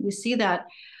course. And we see that.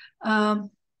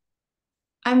 I'm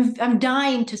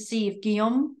dying to see if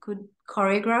Guillaume could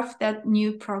choreograph that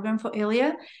new program for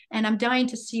Ilya. And I'm dying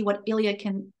to see what Ilya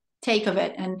can take of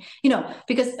it. And,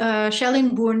 because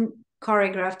Charlene Bourne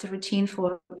choreographed a routine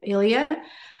for Ilya.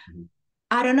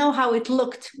 I don't know how it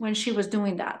looked when she was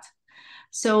doing that.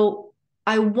 So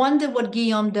I wonder what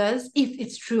Guillaume does, if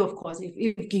it's true, of course,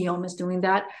 if Guillaume is doing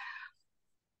that.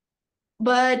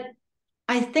 But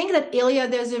I think that Ilya,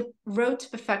 there's a road to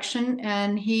perfection,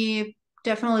 and he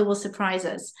definitely will surprise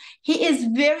us. He's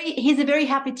a very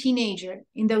happy teenager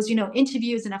in those,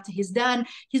 interviews, and after he's done,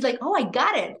 he's like, oh, I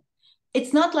got it.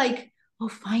 It's not like, oh,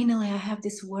 finally I have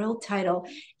this world title.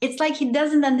 It's like he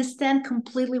doesn't understand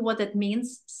completely what that means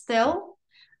still.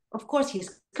 Of course, his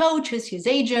coaches, his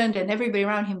agent, and everybody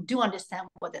around him do understand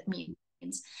what that means.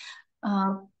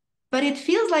 Uh, but it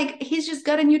feels like he's just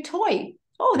got a new toy.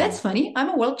 Oh, Mm-hmm. that's funny. I'm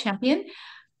a world champion.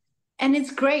 And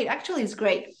it's great. Actually, it's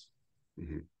great.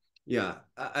 Mm-hmm. Yeah,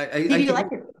 Did you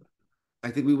like it? I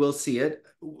think we will see it.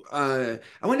 I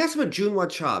want to ask about Junhwa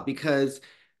Cha because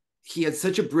he had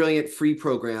such a brilliant free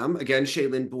program. Again,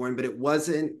 Shailin Bourne, but it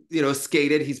wasn't,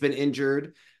 skated. He's been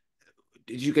injured.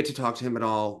 Did you get to talk to him at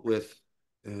all with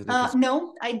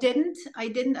No, I didn't. I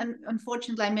didn't.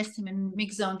 Unfortunately, I missed him in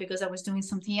mix zone because I was doing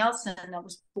something else and I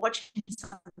was watching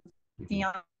something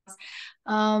else.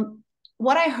 Um,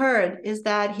 what I heard is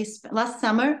that his last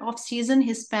summer off season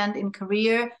he spent in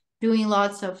Korea doing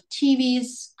lots of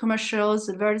TVs, commercials,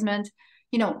 advertisement,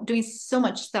 doing so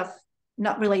much stuff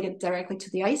not related directly to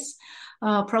the ice.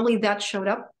 Probably that showed,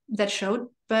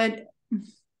 but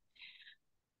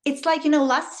it's like,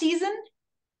 last season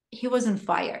he was on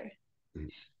fire. Mm-hmm.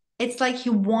 It's like he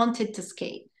wanted to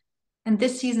skate. And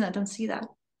this season, I don't see that.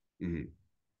 Mm-hmm.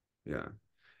 Yeah.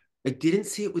 I didn't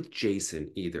see it with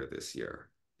Jason either this year.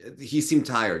 He seemed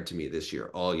tired to me this year,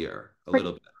 all year, a But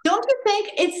little bit. don't you think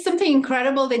it's something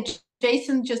incredible that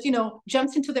Jason just,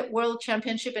 jumps into the world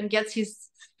championship and gets his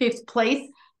fifth place?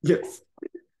 Yes.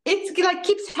 It's like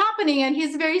keeps happening and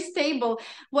he's very stable.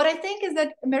 What I think is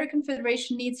that American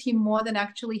Federation needs him more than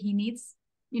actually he needs,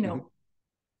 you Mm-hmm. know,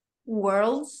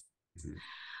 worlds. Mm-hmm.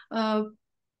 Uh,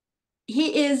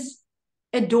 he is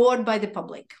adored by the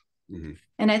public. Mm-hmm.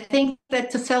 And I think that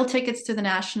to sell tickets to the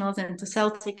nationals and to sell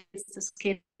tickets to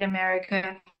Skate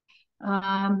America,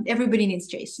 everybody needs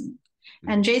Jason.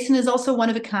 And Jason is also one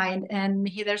of a kind, and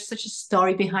there's such a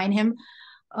story behind him.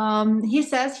 He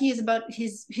says he's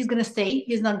gonna stay.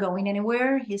 He's not going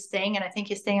anywhere. He's staying, and I think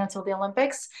he's staying until the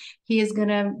Olympics. He is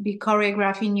gonna be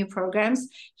choreographing new programs.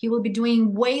 He will be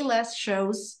doing way less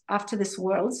shows after this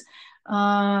Worlds.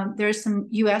 There's some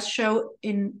U.S. show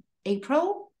in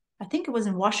April. I think it was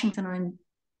in Washington or in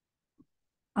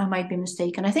I might be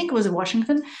mistaken. I think it was in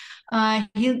Washington.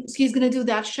 He's going to do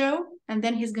that show, and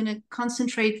then he's going to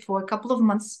concentrate for a couple of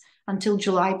months until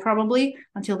July, probably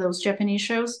until those Japanese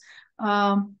shows,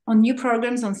 on new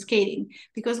programs on skating.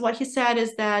 Because what he said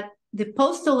is that the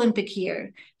post-Olympic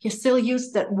year, he still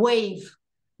used that wave,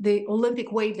 the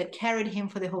Olympic wave that carried him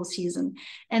for the whole season.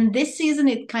 And this season,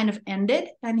 it kind of ended,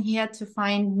 and he had to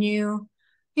find new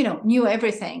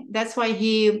everything. That's why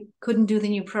he couldn't do the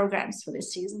new programs for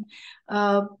this season.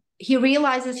 He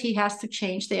realizes he has to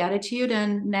change the attitude,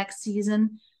 and next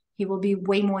season he will be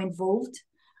way more involved.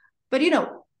 But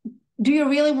do you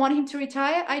really want him to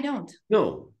retire? I don't.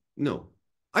 No, no.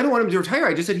 I don't want him to retire.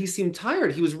 I just said he seemed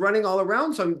tired. He was running all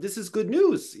around. So this is good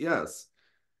news. Yes.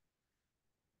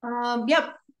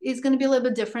 Yep, it's going to be a little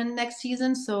bit different next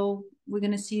season. So we're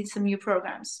going to see some new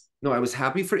programs. No, I was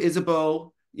happy for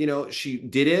Isabeau. She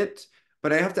did it.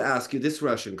 But I have to ask you, this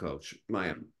Russian coach,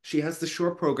 Maya, she has the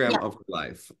short program Yeah. of her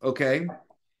life. Okay.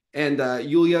 And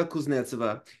Yulia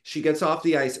Kuznetsova, she gets off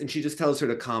the ice and she just tells her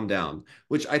to calm down,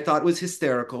 which I thought was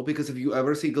hysterical because if you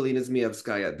ever see Galina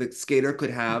Zmievskaya, the skater could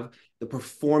have the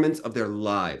performance of their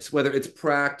lives, whether it's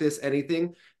practice,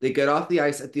 anything. They get off the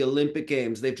ice at the Olympic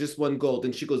Games. They've just won gold.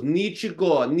 And she goes,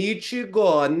 Nichigo, Nichigo,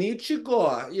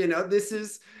 Nichigo. This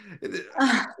is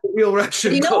real But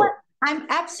Russian you know coach. what? I'm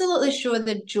absolutely sure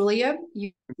that Julia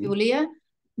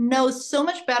knows so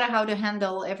much better how to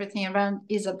handle everything around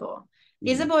Isabeau. Mm-hmm.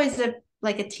 Isabeau is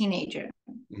like a teenager,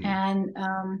 Mm-hmm.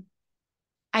 and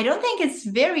I don't think it's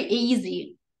very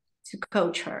easy to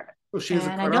coach her. Well, she has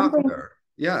a And I don't think, character.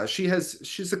 Yeah,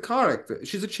 she's a character.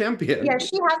 She's a yeah, champion.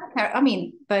 she has a character. I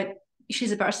mean, but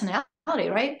she's a personality,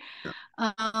 right? Yeah.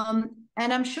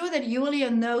 And I'm sure that Yulia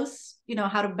knows,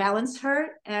 how to balance her.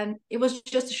 And it was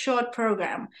just a short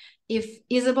program. If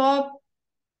Isabel,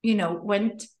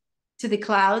 went to the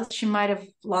clouds, she might have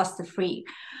lost the free.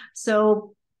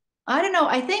 So I don't know.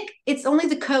 I think it's only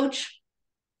the coach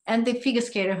and the figure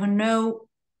skater who know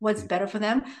what's better for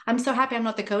them. I'm so happy I'm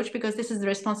not the coach because this is the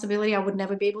responsibility I would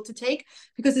never be able to take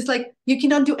because it's like you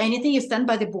cannot do anything. You stand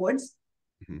by the boards.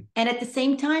 Mhm. And at the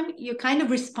same time, you're kind of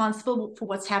responsible for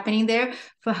what's happening there,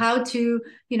 for how to,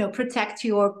 protect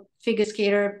your figure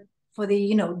skater for the,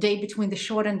 day between the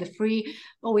short and the free.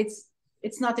 Oh,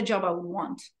 it's not the job I would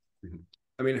want. Mhm.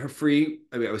 I mean,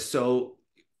 I was so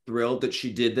thrilled that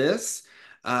she did this.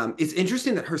 It's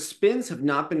interesting that her spins have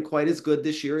not been quite as good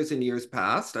this year as in years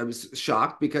past. I was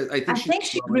shocked because I think I she's think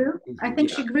she growing. grew. I think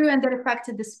Yeah, she grew, and that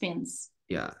affected the spins.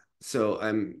 yeah. So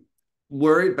I'm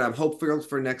worried, but I'm hopeful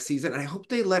for next season. And I hope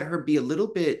they let her be a little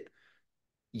bit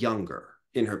younger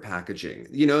in her packaging.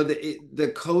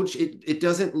 The coach, it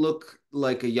doesn't look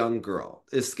like a young girl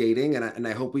is skating, and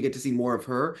I hope we get to see more of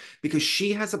her because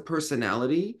she has a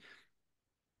personality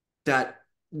that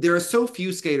there are so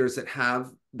few skaters that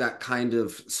have that kind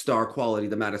of star quality,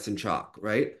 the Madison Chalk,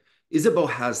 right? Isabeau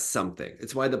has something.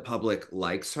 It's why the public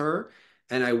likes her.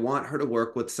 And I want her to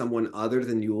work with someone other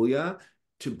than Yulia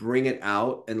to bring it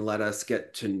out and let us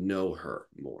get to know her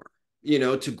more,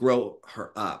 to grow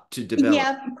her up, to develop.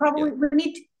 Yeah, Yeah. probably we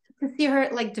need to see her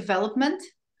like development.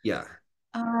 Yeah.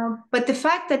 But the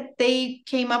fact that they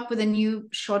came up with a new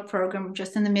short program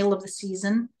just in the middle of the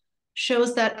season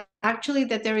shows that actually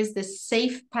that there is this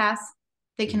safe path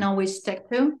they can Mhm. always stick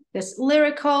to. This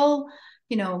lyrical,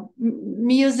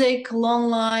 music, long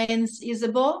lines,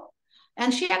 Isabeau.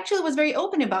 And she actually was very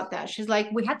open about that. She's like,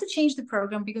 we had to change the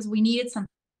program because we needed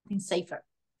something safer,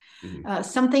 Mhm.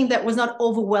 something that was not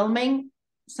overwhelming,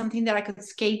 something that I could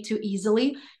skate to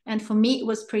easily. And for me, it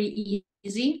was pretty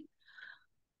easy.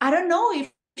 I don't know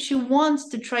if she wants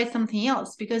to try something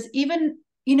else because even,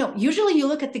 usually you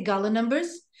look at the gala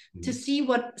numbers to Mhm. see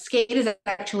what skate is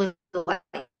actually like.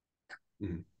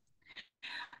 Mhm.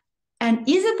 And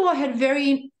Isabeau had a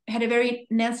very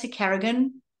Nancy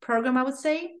Kerrigan program, I would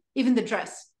say, even the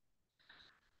dress.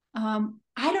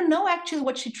 I don't know actually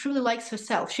what she truly likes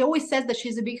herself. She always says that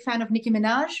she's a big fan of Nicki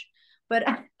Minaj, but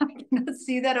I cannot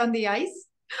see that on the ice.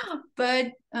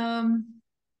 But I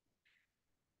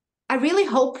really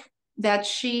hope that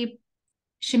she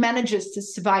manages to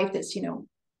survive this,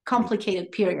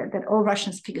 complicated period that all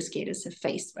Russian figure skaters have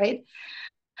faced, right?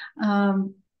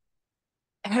 Um,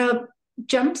 her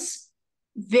jumps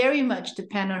very much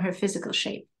depend on her physical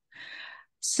shape.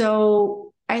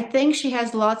 So I think she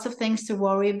has lots of things to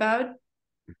worry about.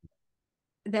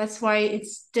 That's why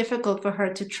it's difficult for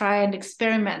her to try and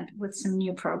experiment with some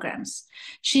new programs.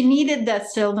 She needed that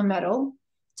silver medal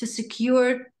to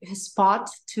secure his spot,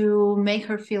 to make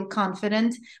her feel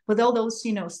confident with all those,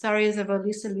 stories of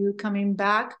Elisa Liu coming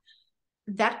back.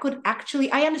 That could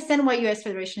actually, I understand why US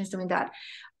Federation is doing that,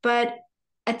 but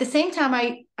at the same time,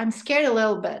 I'm scared a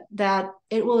little bit that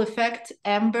it will affect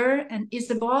Amber and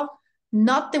Isabeau,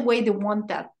 not the way they want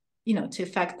that, to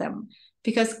affect them,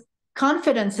 because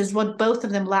confidence is what both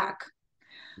of them lack.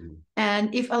 Mhm.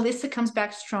 And if Alyssa comes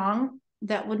back strong,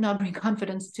 that would not bring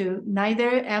confidence to neither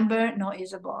Amber nor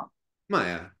Isabeau.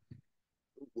 Maya,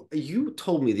 you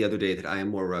told me the other day that I am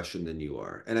more Russian than you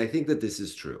are, and I think that this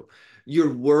is true.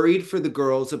 You're worried for the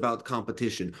girls about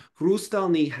competition.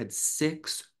 Hrustalny had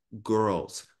 6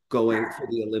 girls going for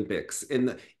the Olympics,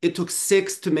 and it took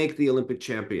 6 to make the Olympic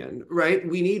champion, right?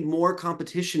 We need more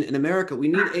competition in America. We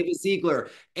need Ava Ziegler,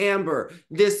 Amber,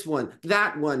 this one,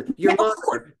 that one, your Yeah, of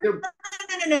course. mother.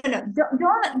 No.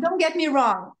 Don't get me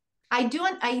wrong. I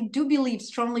do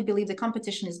strongly believe the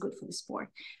competition is good for the sport.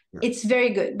 It's very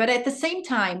good. But at the same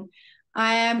time,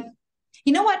 I am,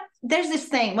 you know what? There's this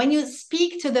thing when you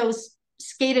speak to those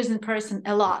skaters in person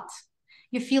a lot,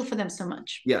 you feel for them so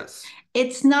much. Yes.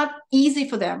 It's not easy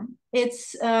for them. It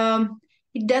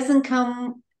doesn't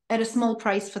come at a small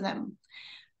price for them.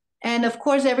 And of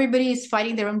course, everybody is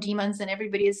fighting their own demons and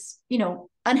everybody is,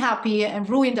 unhappy and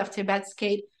ruined after a bad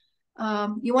skate.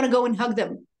 You want to go and hug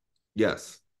them.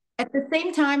 Yes. At the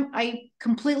same time, I'm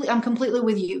completely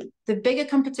with you. The bigger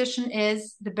competition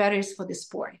is, the better is for the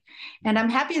sport. And I'm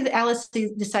happy that Alice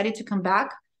decided to come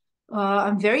back.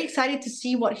 I'm very excited to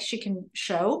see what she can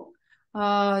show.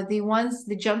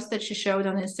 The jumps that she showed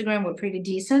on Instagram were pretty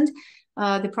decent.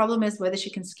 The problem is whether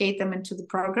she can skate them into the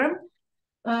program.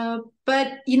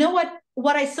 But you know what?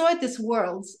 What I saw at this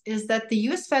Worlds is that the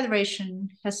US Federation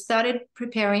has started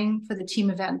preparing for the team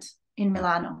event in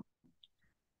Milano.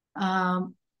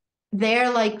 Um,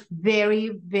 they're like very,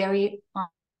 very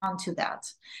onto that.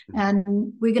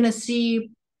 And we're going to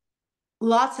see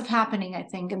lots of happening, I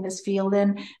think, in this field.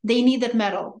 And they need that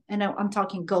medal. And I'm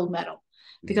talking gold medal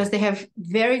because they have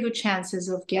very good chances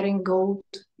of getting gold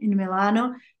in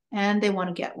Milano and they want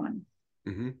to get one.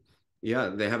 Mm-hmm. Yeah,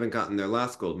 they haven't gotten their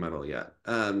last gold medal yet.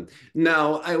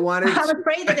 Now, I wanted I'm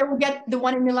afraid that they will get the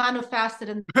one in Milano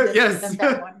faster yes, than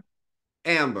that one.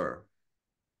 Amber,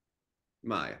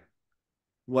 Maya,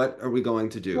 what are we going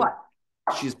to do? What?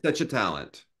 She's such a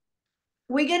talent.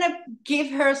 We're gonna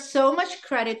give her so much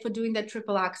credit for doing that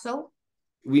triple axel.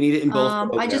 We need it in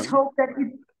both I just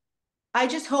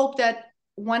programs. hope that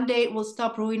one day it will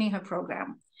stop ruining her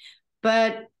program.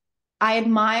 But I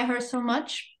admire her so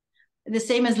much. The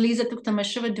same as Lisa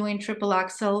Tuktamasheva doing triple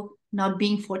axel, not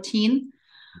being 14.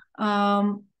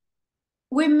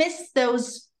 We miss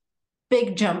those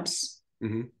big jumps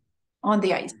on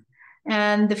the ice.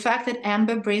 And the fact that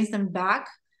Amber brings them back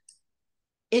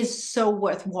is so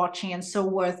worth watching and so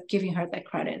worth giving her that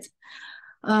credit.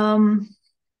 I'm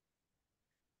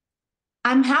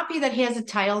happy that he has a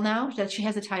title now, that she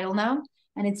has a title now,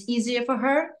 and it's easier for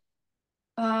her.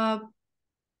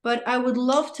 But I would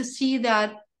love to see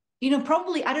that,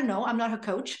 probably, I don't know, I'm not her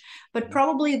coach, but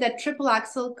probably that triple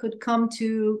axel could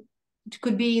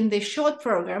be in the short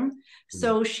program.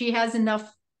 So she has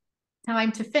enough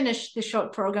time to finish the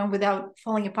short program without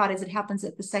falling apart as it happens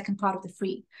at the second part of the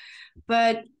free.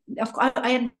 But of course,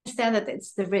 I understand that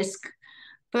it's the risk.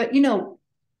 But,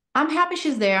 I'm happy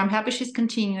she's there. I'm happy she's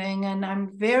continuing. And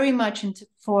I'm very much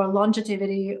for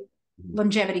longevity for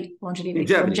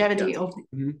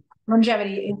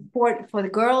the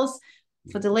girls,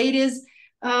 for the ladies.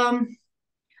 I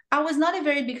was not a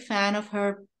very big fan of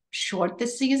her short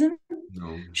this season,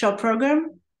 short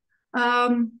program.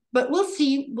 But we'll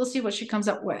see what she comes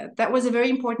up with. That was a very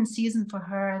important season for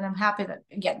her, and I'm happy that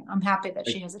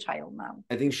she has a title now.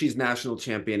 I think she's national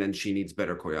champion, and she needs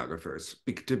better choreographers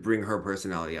to bring her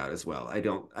personality out as well. I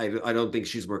don't think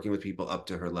she's working with people up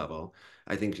to her level.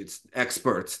 I think it's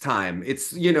experts time.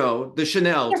 It's the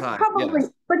Chanel time. Probably, yes.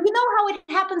 But how it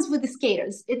happens with the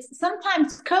skaters. It's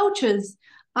sometimes coaches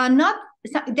are not.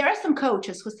 There are some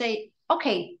coaches who say,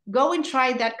 okay, go and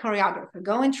try that choreographer.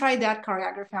 Go and try that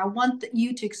choreographer. I want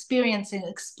you to experience and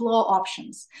explore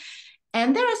options.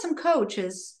 And there are some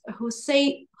coaches who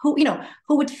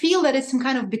would feel that it's some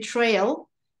kind of betrayal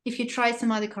if you try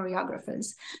some other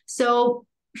choreographers. So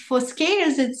for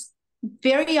skaters, it's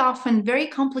very often very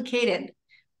complicated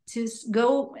to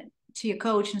go to your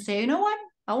coach and say, you know what,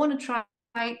 I want to try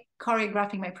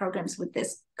choreographing my programs with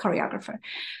this choreographer.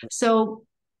 So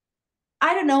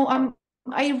I don't know.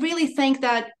 I really think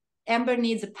that Amber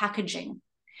needs a packaging,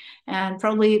 and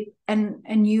probably a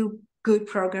new good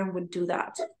program would do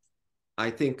that. I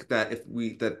think that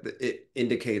it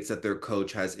indicates that their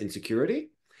coach has insecurity,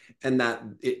 and that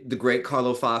the great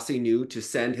Carlo Fassi knew to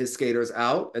send his skaters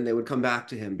out, and they would come back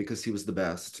to him because he was the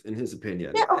best, in his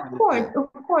opinion. Yeah, of course.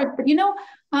 But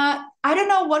I don't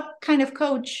know what kind of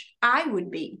coach I would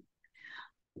be.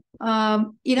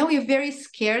 You're very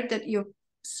scared that your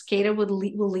skater will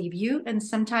leave you, and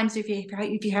sometimes if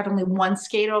you have only one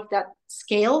skater of that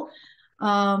scale,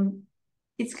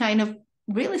 it's kind of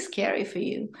really scary for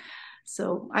you.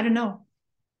 So I don't know.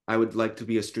 I would like to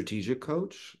be a strategic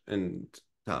coach, and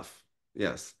tough,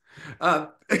 yes,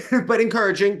 but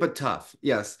encouraging, but tough,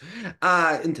 yes,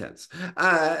 intense.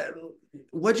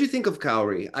 What do you think of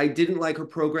Kaori? I didn't like her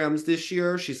programs this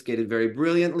year. She skated very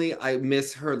brilliantly. I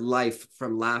miss her life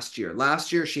from last year.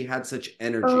 Last year she had such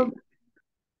energy.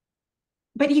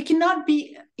 But you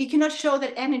cannot show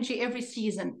that energy every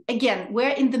season. Again, we're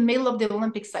in the middle of the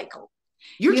Olympic cycle.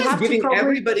 You're just giving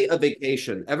everybody a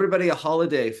vacation, everybody a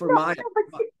holiday for but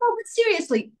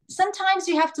seriously, sometimes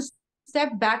you have to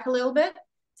step back a little bit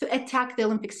to attack the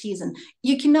Olympic season.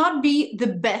 You cannot be the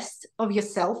best of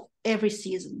yourself every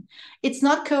season. It's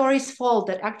not Kaori's fault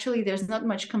that actually there's not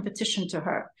much competition to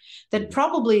her. That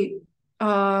probably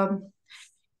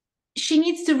she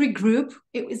needs to regroup.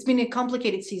 It's been a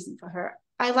complicated season for her.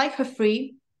 I like her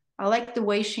free. I like the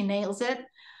way she nails it.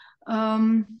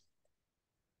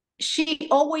 She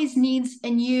always needs a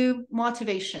new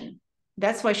motivation.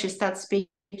 That's why she starts speaking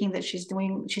that she's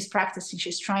practicing,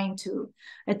 she's trying to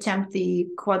attempt the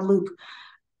quad loop.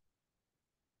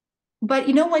 But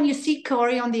when you see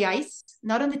Kaori on the ice,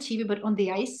 not on the TV, but on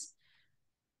the ice,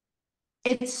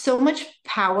 it's so much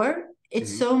power.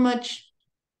 It's so much,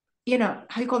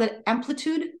 how you call it,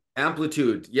 amplitude?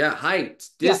 Amplitude, yeah, height,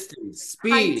 distance,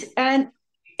 speed. Height. And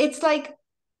it's like,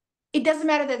 it doesn't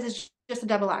matter that it's just a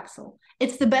double axel.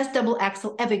 It's the best double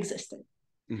axel ever existed.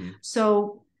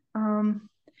 So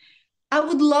I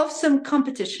would love some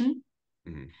competition.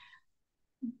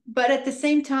 But at the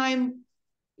same time,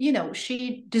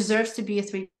 she deserves to be a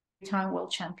 3-time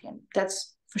world champion.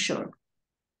 That's for sure.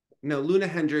 No, Luna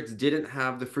Hendricks didn't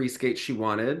have the free skate she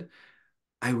wanted.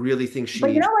 I really think she.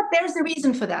 But you know what? There's a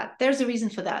reason for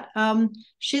that.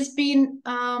 She's been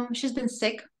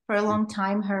sick for a long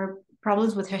time. Her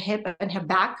problems with her hip and her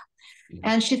back,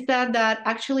 and she said that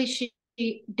actually she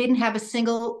didn't have a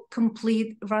single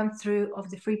complete run through of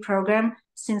the free program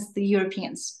since the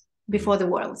Europeans before the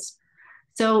Worlds.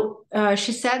 So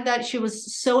she said that she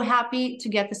was so happy to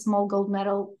get the small gold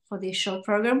medal for the short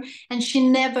program, and she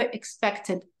never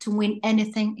expected to win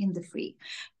anything in the free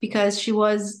because she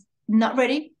was not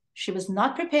ready. She was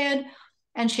not prepared.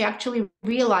 And she actually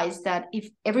realized that if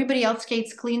everybody else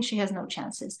skates clean, she has no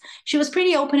chances. She was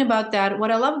pretty open about that.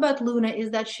 What I love about Luna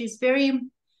is that she's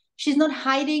not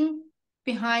hiding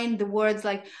behind the words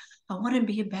like, I want to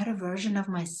be a better version of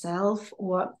myself,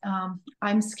 or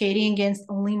I'm skating against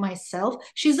only myself.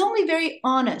 She's only very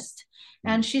honest.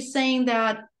 And she's saying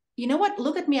that, you know what,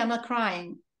 look at me, I'm not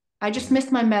crying. I just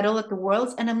missed my medal at the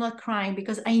Worlds and I'm not crying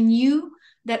because I knew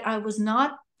that I was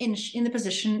not in the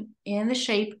position, in the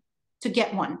shape to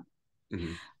get one.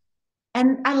 Mm-hmm.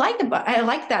 And I like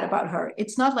that about her.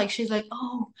 It's not like she's like,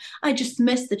 oh, I just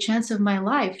missed the chance of my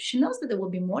life. She knows that there will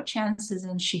be more chances,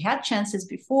 and she had chances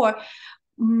before.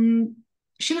 Mm,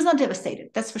 she was not devastated,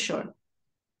 that's for sure.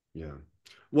 Yeah.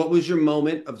 What was your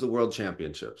moment of the World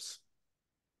Championships?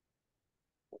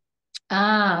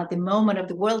 Ah, the moment of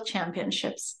the World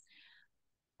Championships.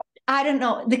 I don't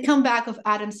know. The comeback of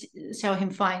Adam saw him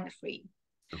flying the free.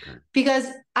 Okay. Because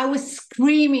I was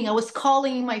screaming, I was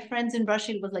calling my friends in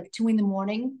Russia. It was like 2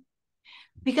 a.m.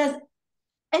 because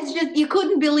it's just, you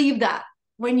couldn't believe that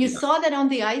when you Yeah. saw that on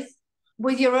the ice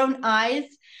with your own eyes.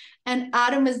 And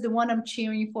Adam is the one I'm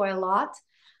cheering for a lot.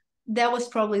 That was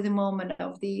probably the moment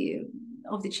of the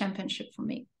championship for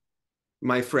me.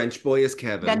 My French boy is That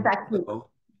Kevin. back So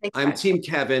I'm exactly. team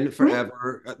Kevin Hmm?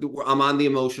 forever. I'm on the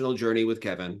emotional journey with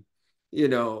Kevin. You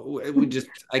know, we just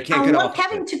I I can't get want off of it.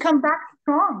 Kevin to come back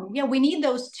strong. Yeah, we need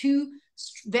those two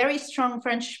very strong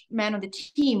French men on the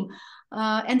team.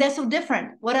 And they're so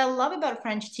different. What I love about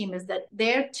French team is that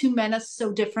their two men are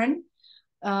so different.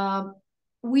 Uh,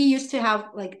 we used to have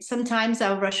like sometimes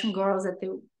our Russian girls at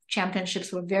the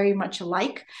championships were very much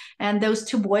alike, and those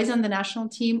two boys on the national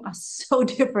team are so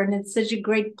different. It's such a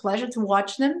great pleasure to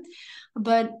watch them.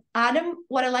 But Adam,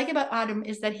 what I like about Adam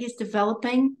is that he's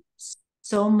developing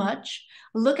so much.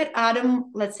 Look at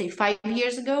Adam, let's say 5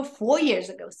 years ago, 4 years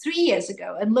ago, 3 years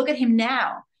ago, and look at him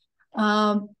now.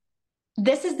 Um,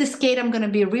 this is the skate I'm going to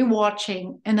be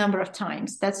rewatching a number of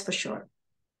times. That's for sure.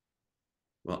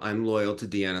 Well, I'm loyal to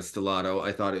Deanna Stellato.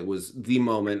 I thought it was the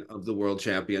moment of the World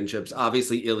Championships.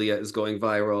 Obviously, Ilya is going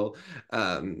viral.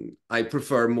 I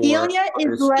prefer more Ilya is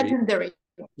artistry. legendary.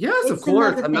 Yes, of It's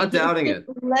course. another I'm thing. not He's doubting just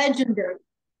it. legendary.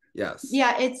 Yes.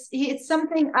 Yeah, it's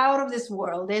something out of this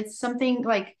world. It's something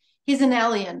like he's an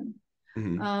alien.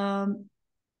 Mhm. Um,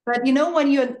 but you know, when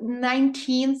you're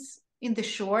 19th in the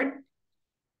short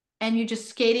and you're just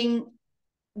skating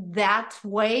that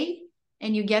way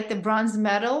and you get the bronze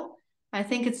medal, I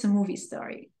think it's a movie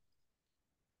story.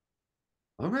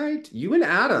 All right. You and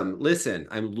Adam. Listen,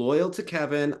 I'm loyal to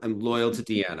Kevin. I'm loyal to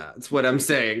Deanna. That's what I'm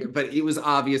saying. But it was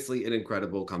obviously an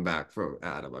incredible comeback for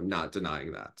Adam. I'm not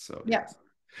denying that. So, Yeah. yes.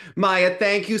 Maya,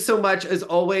 thank you so much. As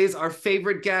always, our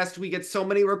favorite guest. We get so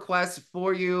many requests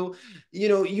for you. You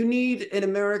know, you need an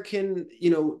American,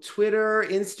 Twitter,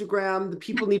 Instagram. The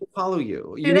people need to follow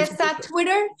you. You Should I need to do start it.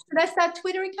 Twitter? Should I start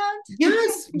Twitter account?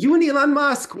 Yes, you and Elon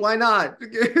Musk. Why not?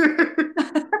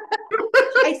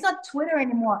 It's not Twitter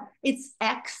anymore. It's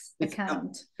X It's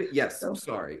account. yes, So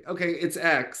sorry. Okay, it's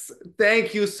X.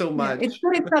 Thank you so yeah, it's much.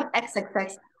 good. It's not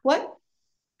XXX. What?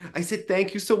 I said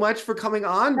thank you so much for coming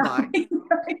on, Maya.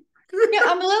 Yeah,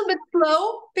 I'm a little bit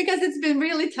slow because it's been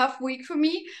really tough week for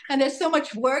me, and there's so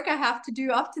much work I have to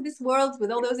do after this world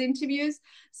with all those interviews.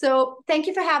 So thank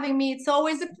you for having me. It's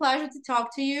always a pleasure to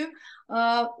talk to you.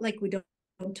 Like we don't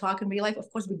talk in real life, of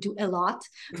course we do a lot,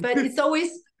 but it's always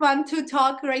fun to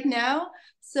talk right now.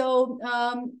 So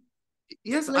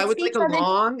Yes, I let's would see like each a other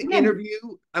long again. interview.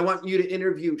 I want you to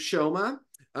interview Shoma,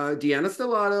 Deanna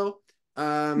Stellato,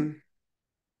 um,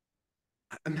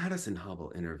 a Madison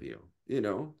Hubble interview,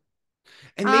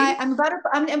 and maybe.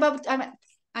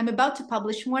 I'm about to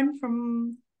publish one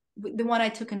from the one I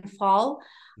took in fall.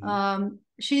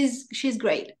 She's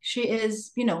great. She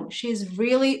is, she's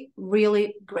really,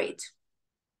 really great.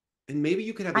 And maybe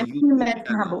you could have a I'm team YouTube Madison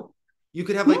channel. Hubble. You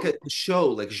could have Hmm? like a show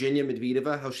like Zhenya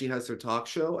Medvedeva, how she has her talk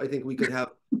show. I think we could have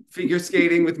figure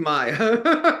skating with Maya.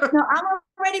 No, I'm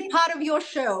already part of your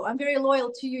show. I'm very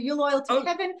loyal to you. You're loyal to Oh,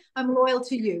 Kevin. I'm loyal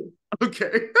to you.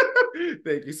 okay.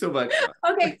 Thank you so much,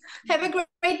 Maya. Okay. Have a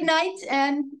great night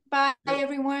and bye,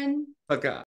 everyone. Okay.